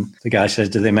tracksuit, and the guy says,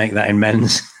 "Do they make that in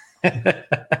men's?"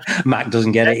 Mac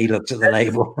doesn't get it. He looks at the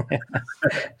label.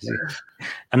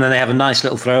 And then they have a nice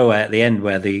little throwaway at the end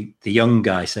where the young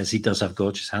guy says he does have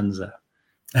gorgeous hands there.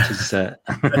 Which is,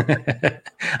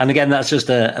 and again, that's just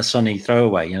a sunny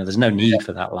throwaway. There's no need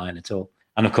for that line at all.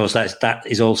 And of course, that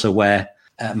is also where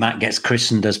Mac gets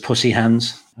christened as Pussy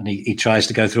Hands, and he tries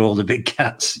to go through all the big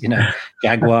cats.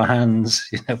 Jaguar hands,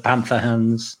 panther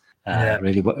hands.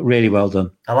 Really, really well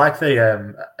done. I like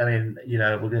the.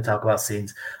 we're going to talk about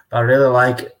scenes, but I really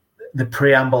like the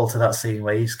preamble to that scene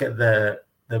where you just get the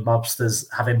mobsters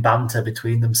having banter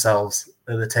between themselves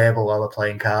at the table while they're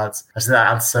playing cards. I think that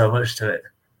adds so much to it.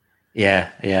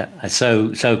 Yeah. It's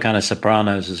so kind of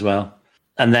Sopranos as well.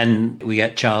 And then we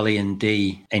get Charlie and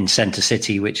Dee in Center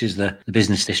City, which is the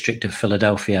business district of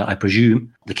Philadelphia, I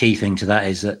presume. The key thing to that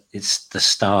is that it's the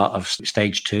start of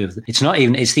stage 2.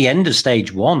 It's the end of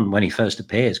stage 1 when he first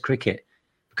appears, Cricket.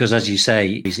 Because as you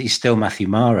say, he's still Matthew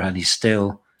Mara, and he's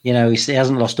still, he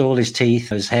hasn't lost all his teeth.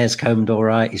 His hair's combed all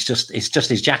right. It's just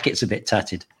his jacket's a bit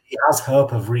tatted. He has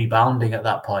hope of rebounding at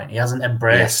that point. He hasn't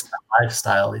embraced that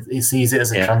lifestyle. He sees it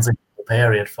as a transition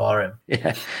period for him.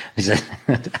 Yeah.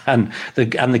 And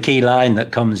the key line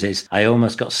that comes is, "I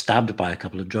almost got stabbed by a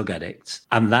couple of drug addicts."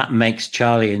 And that makes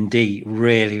Charlie and Dee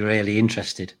really, really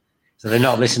interested. So they're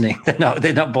not listening.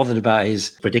 They're not bothered about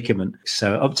his predicament.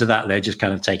 So up to that, they're just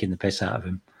kind of taking the piss out of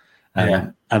him.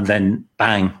 And then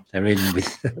bang, they're in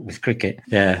with Cricket.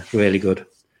 Yeah, really good.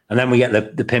 And then we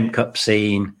get the Pimp Cup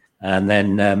scene, and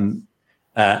then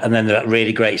that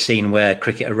really great scene where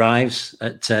Cricket arrives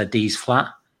at Dee's flat.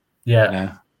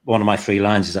 Yeah. One of my 3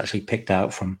 lines is actually picked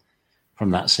out from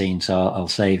that scene, so I'll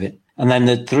save it. And then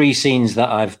the 3 scenes that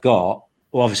I've got,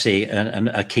 well, obviously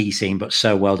a key scene, but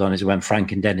so well done, is when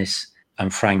Frank and Dennis,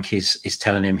 and Frank is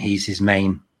telling him he's his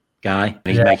main guy.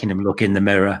 He's making him look in the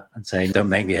mirror and saying, "Don't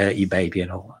make me hurt you, baby,"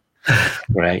 and all that.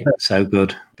 Great. So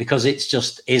good. Because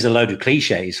is a load of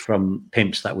cliches from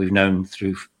pimps that we've known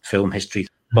through film history,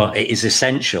 but it is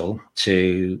essential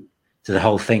to the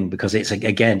whole thing, because it's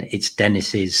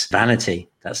Dennis's vanity.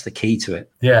 That's the key to it.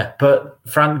 Yeah, but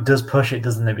Frank does push it,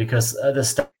 doesn't he? Because at the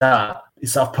start,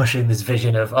 he's sort of pushing this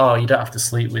vision of, you don't have to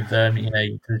sleep with them,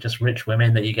 they're just rich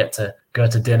women that you get to go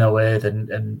to dinner with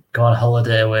and go on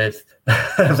holiday with.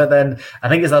 But then I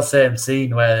think it's that same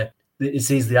scene where he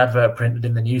sees the advert printed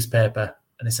in the newspaper,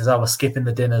 and he says, "We're skipping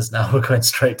the dinners now, we're going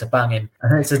straight to banging."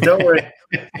 And he says, "Don't worry,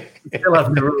 we still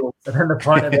have no rules." And then the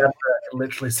point of the advert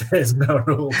literally says no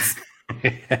rules.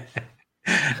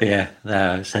 Yeah,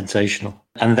 they're sensational.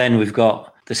 And then we've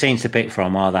got the scenes to pick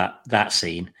from are that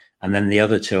scene, and then the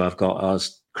other 2 I've got are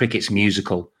Cricket's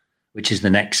musical, which is the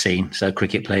next scene. So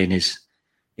Cricket playing his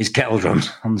kettle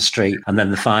drums on the street, and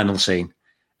then the final scene.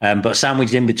 But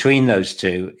sandwiched in between those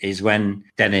 2 is when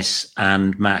Dennis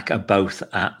and Mac are both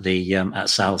at at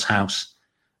Sal's house,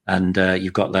 and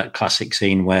you've got that classic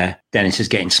scene where Dennis is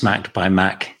getting smacked by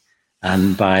Mac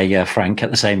and by Frank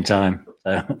at the same time.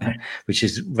 Which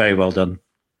is very well done.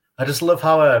 I just love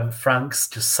how Frank's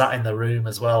just sat in the room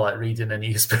as well, like reading a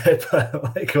newspaper.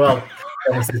 Make it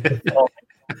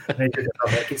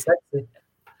sexy.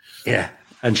 Yeah,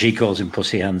 And she calls him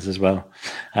Pussy Hands as well.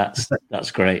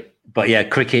 That's great. But yeah,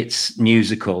 cricket's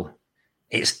musical.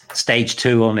 It's stage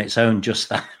 2 on its own, just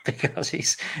that, because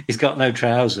he's got no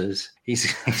trousers.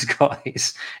 He's got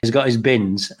his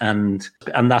bins, and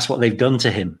that's what they've done to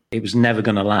him. It was never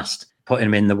going to last, putting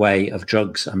him in the way of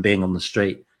drugs and being on the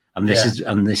street. And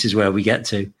this is where we get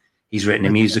to. He's written a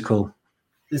musical.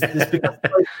 It's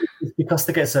because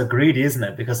they get so greedy, isn't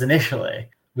it? Because initially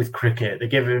with cricket, they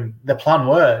give him, the plan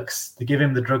works. They give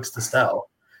him the drugs to sell,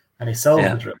 and he sells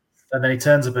the drugs. And then he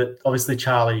turns up at, obviously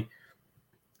Charlie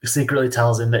secretly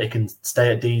tells him that he can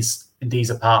stay at Dee's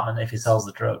apartment if he sells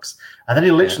the drugs. And then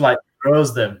he literally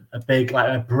throws them a big,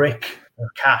 like a brick of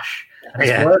cash. And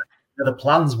it's worked. The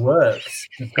plan's worked.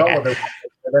 They've got what they want.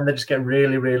 But then they just get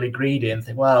really, really greedy and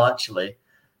think, well, actually,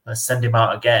 let's send him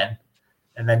out again.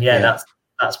 And then,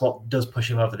 that's what does push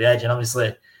him over the edge. And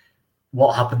obviously,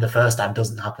 what happened the first time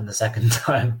doesn't happen the second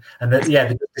time. And then,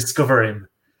 they discover him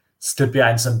stood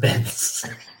behind some bins.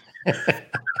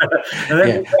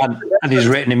 and he's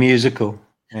written a musical.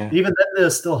 Yeah. Even then,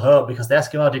 there's still hope, because they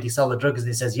ask him, "Oh, did he sell the drugs?" And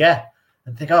he says, "Yeah."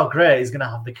 And think, "Oh, great, he's going to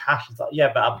have the cash." He's like,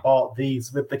 "Yeah, but I bought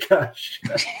these with the cash."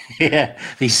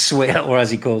 These sweet, or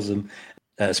as he calls them,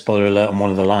 spoiler alert on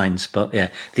one of the lines, but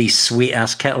these sweet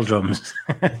ass kettle drums.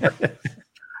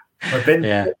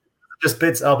 Just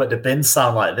bins. Oh, but the bins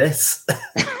sound like this.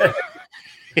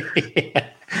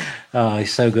 Oh,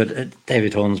 he's so good.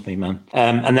 David Hornsby, man.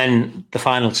 And then the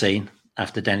final scene,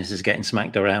 after Dennis is getting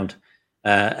smacked around.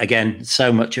 Again,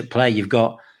 so much at play. You've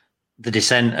got the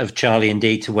descent of Charlie and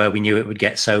Dee to where we knew it would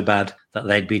get so bad that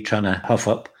they'd be trying to huff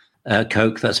up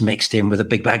Coke that's mixed in with a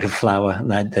big bag of flour,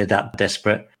 and they're that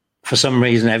desperate. For some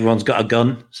reason, everyone's got a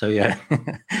gun. So, you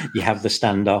have the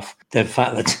standoff. The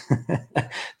fact that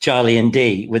Charlie and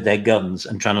Dee, with their guns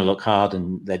and trying to look hard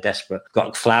and they're desperate,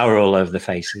 got flour all over their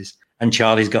faces. And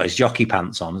Charlie's got his jockey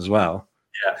pants on as well.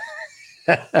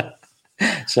 Yeah.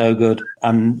 So good.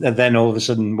 And then all of a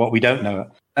sudden, what we don't know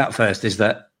at first is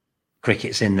that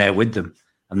Cricket's in there with them.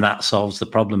 And that solves the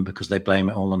problem, because they blame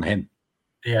it all on him.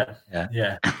 Yeah.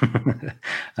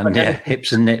 And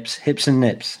hips and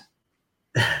nips.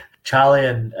 Charlie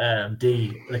and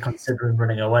Dee, they're considering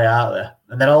running away, aren't they?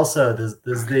 And then also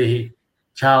there's the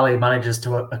Charlie manages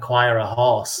to acquire a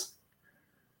horse.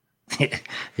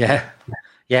 Yeah,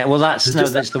 well, that's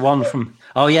the one from.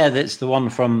 Oh, yeah, it's the one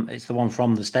from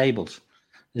the stables,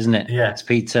 isn't it? Yeah, it's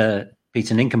Peter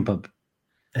Nincompoop.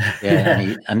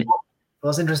 Yeah, and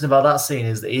what's interesting about that scene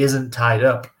is that he isn't tied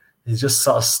up; he's just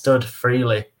sort of stood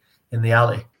freely in the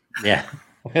alley. Yeah,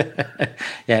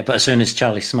 but as soon as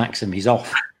Charlie smacks him, he's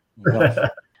off.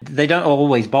 They don't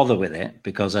always bother with it,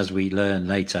 because, as we learn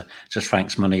later, it's just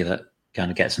Frank's money that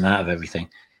kind of gets him out of everything.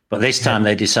 But this time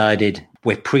they decided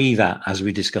we're pre that, as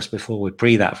we discussed before, we're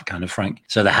pre that for kind of Frank.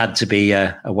 So there had to be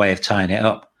a way of tying it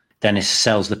up. Dennis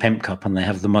sells the pimp cup and they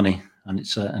have the money, and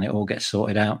it all gets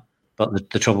sorted out. But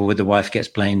the trouble with the wife gets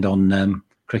blamed on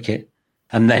Cricket.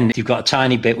 And then you've got a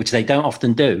tiny bit, which they don't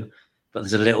often do, but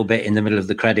there's a little bit in the middle of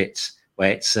the credits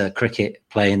where it's Cricket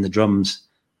playing the drums.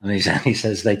 And he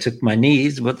says, "They took my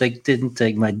knees, but they didn't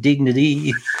take my dignity."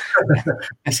 You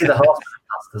see the horse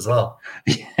past as well.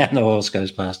 Yeah, the horse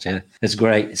goes past, yeah. It's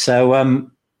great. So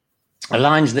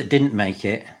lines that didn't make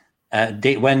it,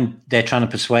 when they're trying to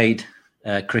persuade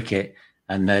Cricket,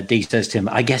 and Dee says to him,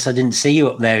 "I guess I didn't see you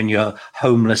up there in your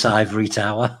homeless ivory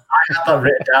tower." I have that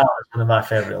written down as one of my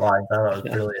favourite lines. That was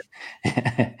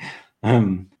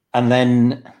brilliant. And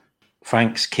then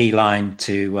Frank's key line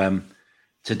to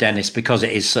Dennis, because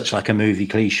it is such like a movie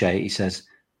cliche, he says,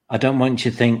 "I don't want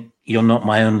you to think you're not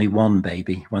my only one,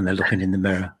 baby," when they're looking in the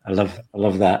mirror. I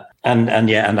love that. And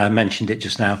I mentioned it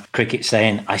just now. Cricket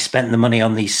saying, "I spent the money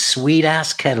on these sweet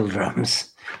ass kettle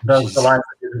drums." Those are the lines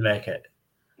that didn't make it.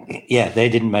 Yeah, they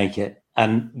didn't make it.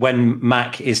 And when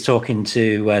Mac is talking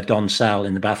to Don Sal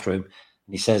in the bathroom,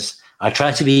 and he says, "I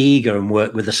try to be eager and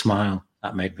work with a smile,"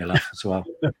 that made me laugh as well.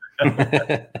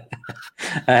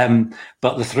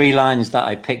 But the 3 lines that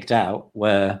I picked out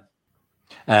were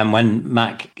when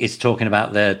Mac is talking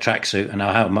about the tracksuit and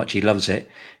how much he loves it.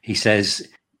 He says,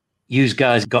 "You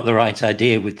guys got the right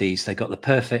idea with these. They got the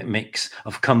perfect mix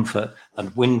of comfort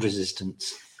and wind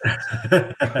resistance."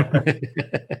 One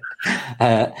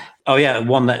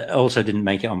that also didn't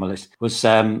make it on my list was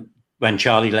when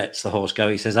Charlie lets the horse go.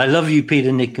 He says, "I love you,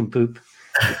 Peter Nincompoop,"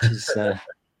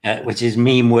 which is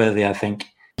meme worthy, I think.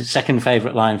 The second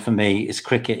favourite line for me is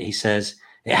Cricket. He says,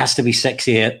 "It has to be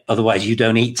sexier, otherwise you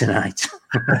don't eat tonight."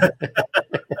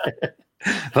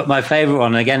 But my favourite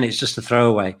one, again, it's just a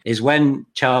throwaway, is when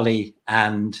Charlie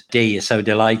and Dee are so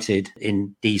delighted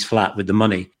in Dee's flat with the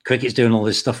money. Cricket's doing all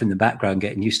this stuff in the background,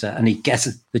 getting used to it. And he gets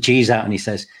the cheese out and he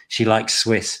says, she likes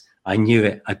Swiss. I knew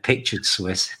it. I pictured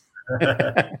Swiss.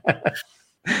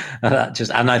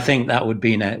 And I think that would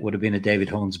have been a David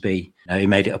Hornsby. He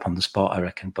made it up on the spot, I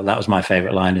reckon. But that was my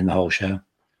favourite line in the whole show.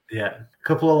 Yeah. A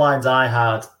couple of lines I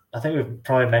had, I think we've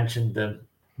probably mentioned them.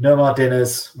 No more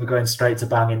dinners. We're going straight to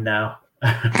banging now.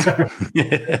 And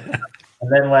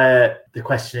then where the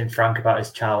questioning Frank about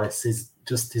his chalice is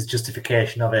just his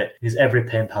justification of it is every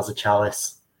pimp has a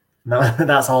chalice. No,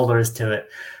 that's all there is to it.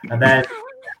 And then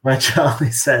where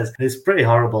Charlie says, it's pretty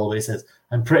horrible, but he says,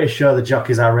 I'm pretty sure the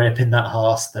jockeys are raping that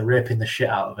horse. They're raping the shit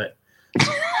out of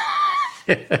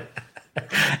it.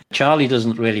 Charlie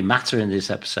doesn't really matter in this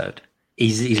episode.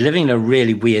 He's living in a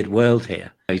really weird world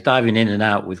here. He's diving in and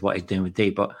out with what he's doing with Dee,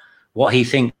 but what he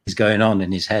thinks is going on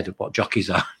in his head of what jockeys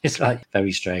are, it's like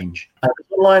very strange. There's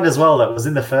one line as well that was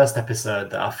in the first episode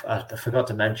that I forgot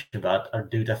to mention, but I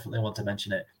do definitely want to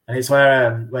mention it. And it's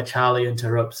where Charlie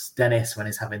interrupts Dennis when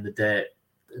he's having the date.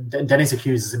 Dennis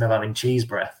accuses him of having cheese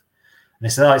breath. And he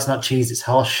said, oh, it's not cheese, it's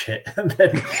horse shit. And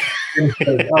then he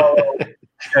says, oh,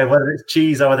 whether it's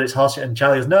cheese or whether it's horse shit. And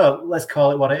Charlie goes, no, let's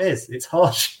call it what it is. It's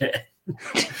horse shit.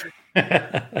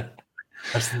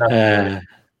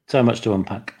 So much to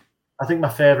unpack. I think my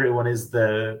favourite one is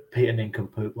the Peter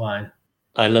Nincompoop line.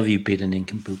 I love you, Peter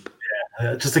Nincompoop.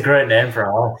 Yeah, just a great name for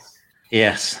a horse.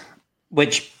 Yes.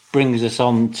 Which brings us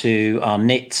on to our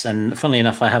nits. And funnily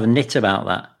enough, I have a nit about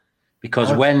that.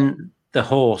 Because when the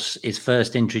horse is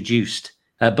first introduced,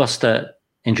 Buster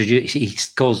he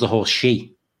calls the horse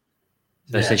she.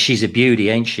 So he says, she's a beauty,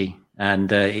 ain't she? And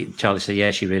Charlie said,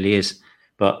 yeah, she really is.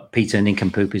 But Peter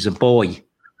Nincompoop is a boy.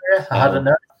 Yeah, I hadn't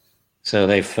know. So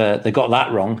they got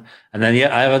that wrong. And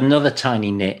then I have another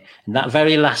tiny nit. In that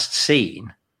very last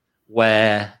scene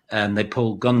where they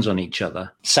pull guns on each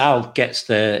other, Sal gets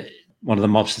one of the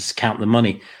mobsters to count the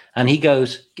money. And he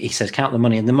says, count the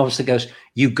money. And the mobster goes,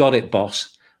 you got it,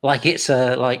 boss. Like it's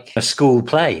a school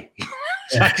play.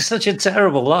 It's like such a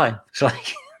terrible line. It's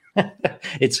like,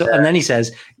 and then he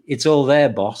says, it's all there,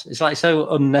 boss. It's like so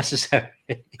unnecessary.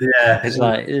 Yeah. It's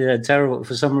like terrible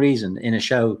for some reason in a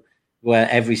show where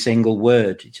every single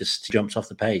word just jumps off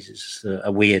the page. It's just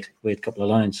a weird couple of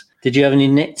lines. Did you have any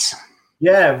nits?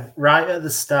 Yeah, right at the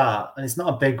start. And it's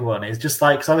not a big one. It's just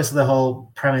like, because obviously the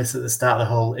whole premise at the start, the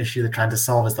whole issue they're trying to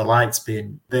solve is the lights they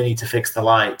need to fix the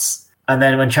lights. And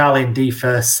then when Charlie and Dee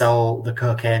first sell the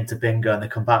cocaine to Bingo and they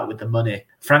come back with the money,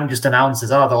 Frank just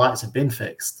announces, oh, the lights have been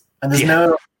fixed. And there's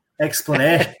no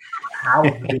explanation how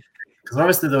they've been fixed. Because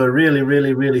obviously they were really,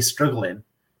 really, really struggling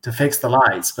to fix the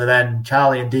lights. But then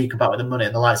Charlie and Dee come back with the money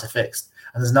and the lights are fixed.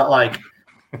 And there's not like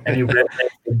any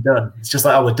been done. It's just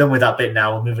like, oh, we're done with that bit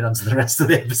now. We're moving on to the rest of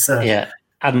the episode. Yeah.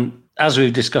 And as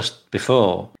we've discussed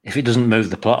before, if it doesn't move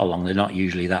the plot along, they're not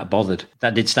usually that bothered.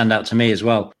 That did stand out to me as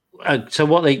well. So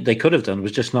what they could have done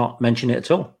was just not mention it at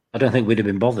all. I don't think we'd have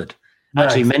been bothered. No,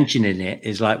 actually, mentioning it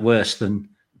is like worse than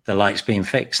the lights being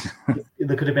fixed.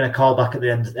 There could have been a callback at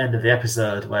the end of the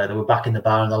episode where they were back in the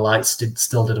bar and the lights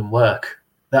still didn't work.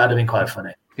 That would have been quite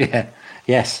funny. Yeah.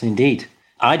 Yes, indeed.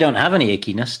 I don't have any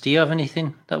ickiness. Do you have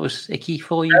anything that was icky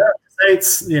for you?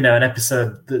 It's, an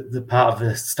episode, the part of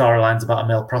the storyline's about a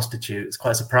male prostitute. It's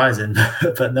quite surprising,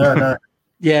 but no.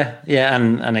 Yeah,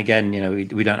 and again,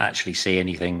 we don't actually see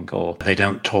anything, or they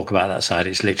don't talk about that side.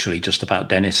 It's literally just about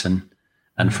Dennis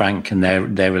and Frank and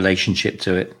their relationship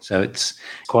to it. So it's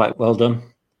quite well done.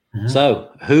 Mm-hmm.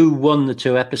 So who won the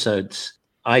 2 episodes?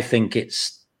 I think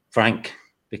it's Frank,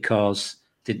 because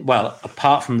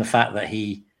apart from the fact that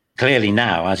he clearly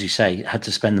now, as you say, had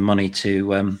to spend the money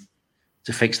to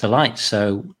fix the lights.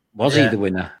 So was he the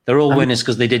winner? They're all winners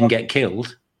because they didn't get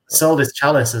killed. Sold his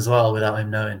chalice as well without him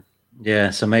knowing.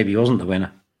 Yeah, so maybe he wasn't the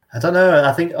winner. I don't know.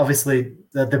 I think obviously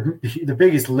the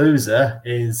biggest loser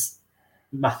is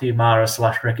Matthew Mara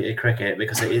 / Rickety Cricket,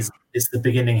 because it's the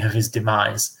beginning of his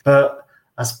demise. But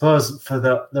I suppose for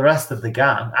the rest of the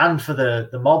gang and for the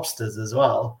mobsters as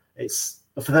well, it's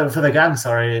for the gang.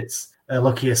 Sorry, it's a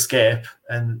lucky escape,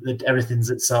 and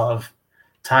everything's sort of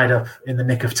tied up in the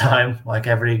nick of time, like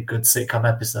every good sitcom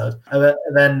episode. And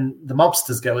then the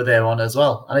mobsters get what they want as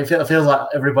well. And it feels like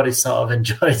everybody sort of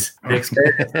enjoys the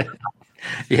experience.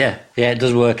 Yeah, it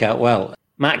does work out well.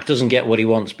 Mac doesn't get what he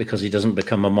wants because he doesn't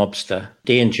become a mobster.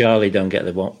 Dee and Charlie don't get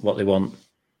what they want.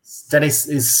 Dennis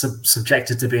is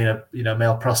subjected to being a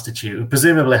male prostitute who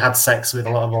presumably had sex with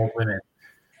a lot of old women.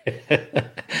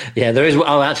 Yeah, there is.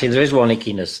 Oh, actually, there is one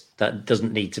ickiness that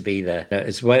doesn't need to be there.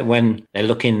 It's when they're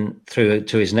looking through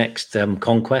to his next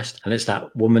conquest, and it's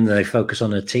that woman they focus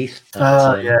on her teeth.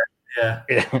 Yeah.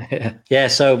 Yeah.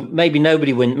 So maybe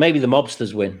nobody win. Maybe the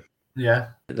mobsters win. Yeah,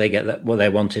 they get what they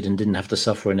wanted and didn't have to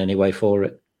suffer in any way for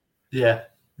it. Yeah,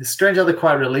 it's strange how they're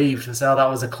quite relieved to say, "Oh, that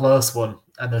was a close one,"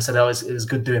 and they said, "Oh, it was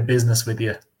good doing business with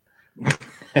you."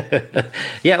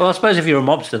 Yeah, well, I suppose if you're a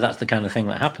mobster, that's the kind of thing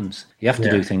that happens. You have to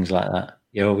do things like that.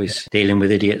 You're always dealing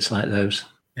with idiots like those.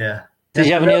 Yeah. Did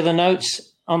you have any other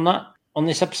notes on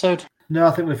this episode? No,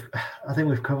 I think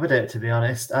we've covered it, to be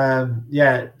honest.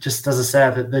 Just as I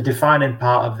said, the defining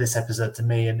part of this episode to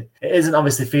me, and it isn't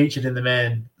obviously featured in the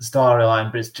main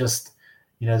storyline, but it's just,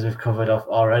 as we've covered off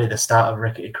already, the start of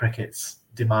Rickety Cricket's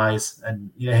demise, and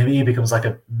he becomes like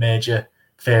a major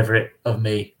favourite of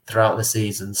me throughout the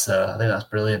season. So I think that's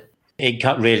brilliant. It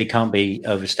can't be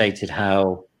overstated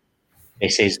how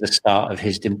this is the start of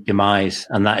his demise,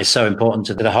 and that is so important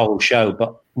to the whole show.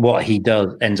 But what he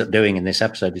ends up doing in this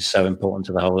episode is so important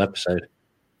to the whole episode.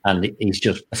 And he's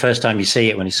just, the first time you see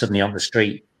it, when he's suddenly on the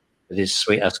street with his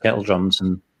sweet ass kettle drums,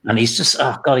 and he's just,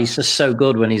 oh God, he's just so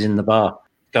good when he's in the bar.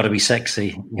 Got to be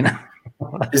sexy,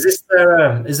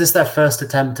 Is this their first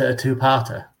attempt at a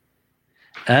two-parter?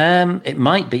 It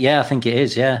might be, yeah. I think it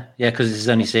is, yeah, because this is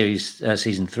only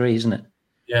season 3, isn't it?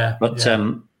 Yeah. But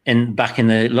back in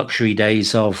the luxury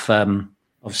days of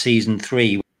season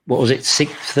 3, what was it?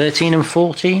 13 and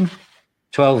 14,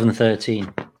 12 and 13.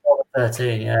 12 and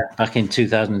 13, yeah. Back in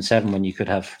 2007, when you could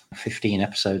have 15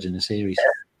 episodes in a series.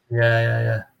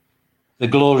 Yeah. The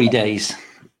glory days.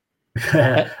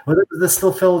 Well, they're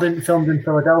still filmed in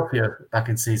Philadelphia back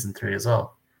in season 3 as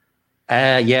well.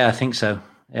 Yeah, I think so.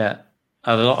 Yeah,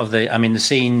 a lot of the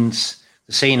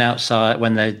scene outside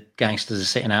when the gangsters are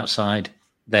sitting outside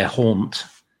their haunt,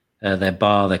 their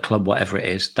bar, their club, whatever it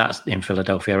is, that's in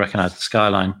Philadelphia. I recognise the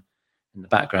skyline in the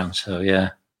background. So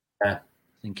yeah, I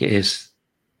think it is.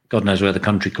 God knows where the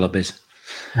country club is.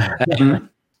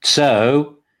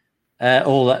 So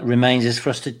all that remains is for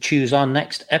us to choose our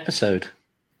next episode.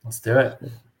 Let's do it.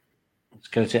 Let's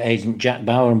go to Agent Jack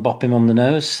Bauer and bop him on the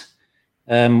nose.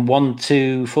 1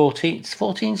 to 14. It's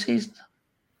 14 seasons?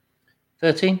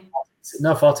 13?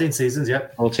 No, 14 seasons, yeah.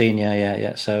 14,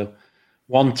 yeah. So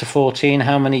 1 to 14.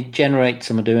 How many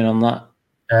generates am I doing on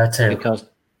that? 2.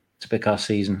 To pick our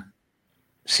season.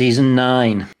 Season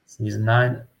 9. Season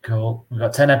 9, cool. We've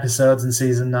got 10 episodes in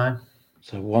season 9.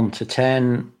 So 1 to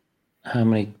 10. How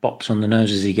many bops on the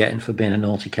nose is he getting for being a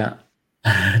naughty cat?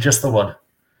 Just the one.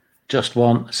 Just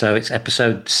one. So it's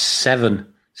episode 7,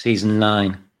 season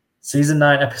 9. Season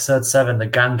 9, episode 7, the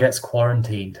gang gets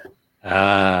quarantined.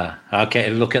 Okay.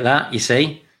 Look at that. You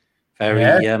see,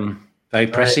 very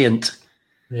prescient.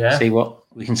 Yeah.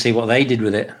 We can see what they did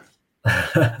with it.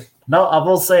 No, I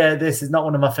will say this is not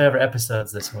one of my favorite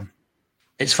episodes. This one.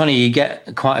 It's funny. You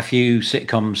get quite a few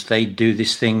sitcoms. They do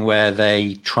this thing where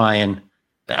they try and.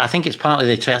 I think it's partly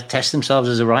they test themselves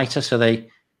as a writer, so they.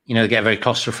 Get very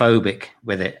claustrophobic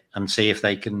with it and see if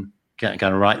they can kind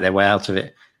of write their way out of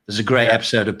it. There's a great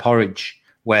episode of Porridge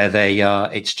where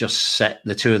it's just set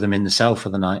the two of them in the cell for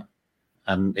the night.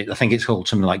 And I think it's called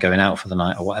something like Going Out for the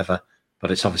Night or whatever,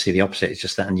 but it's obviously the opposite. It's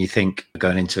just that, and you think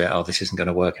going into it, oh, this isn't going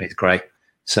to work, and it's great.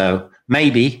 So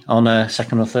maybe on a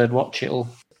second or third watch,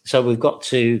 so we've got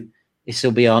to, this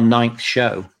will be our 9th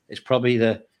show. It's probably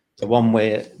the one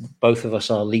where both of us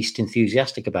are least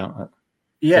enthusiastic about it.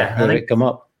 Yeah. I think it come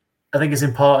up. I think it's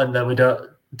important that we don't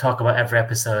talk about every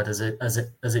episode as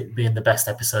it being the best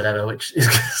episode ever, which is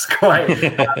quite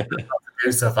hard to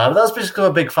do so far. But that's because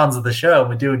we're big fans of the show and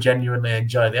we do genuinely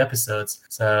enjoy the episodes.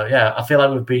 So yeah, I feel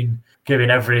like we've been giving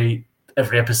every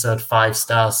episode 5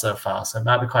 stars so far. So it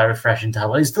might be quite refreshing to have.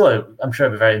 Well, I'm sure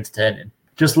it'll be very entertaining.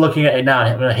 Just looking at it now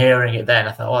and hearing it then,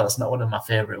 I thought, oh, that's not one of my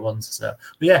favourite ones. So,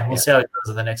 but yeah, we'll see how it goes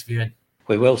in the next viewing.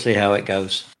 We will see how it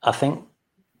goes. I think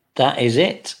that is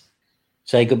it.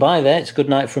 Say goodbye there. It's a good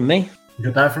night from me.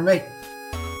 Good night from me.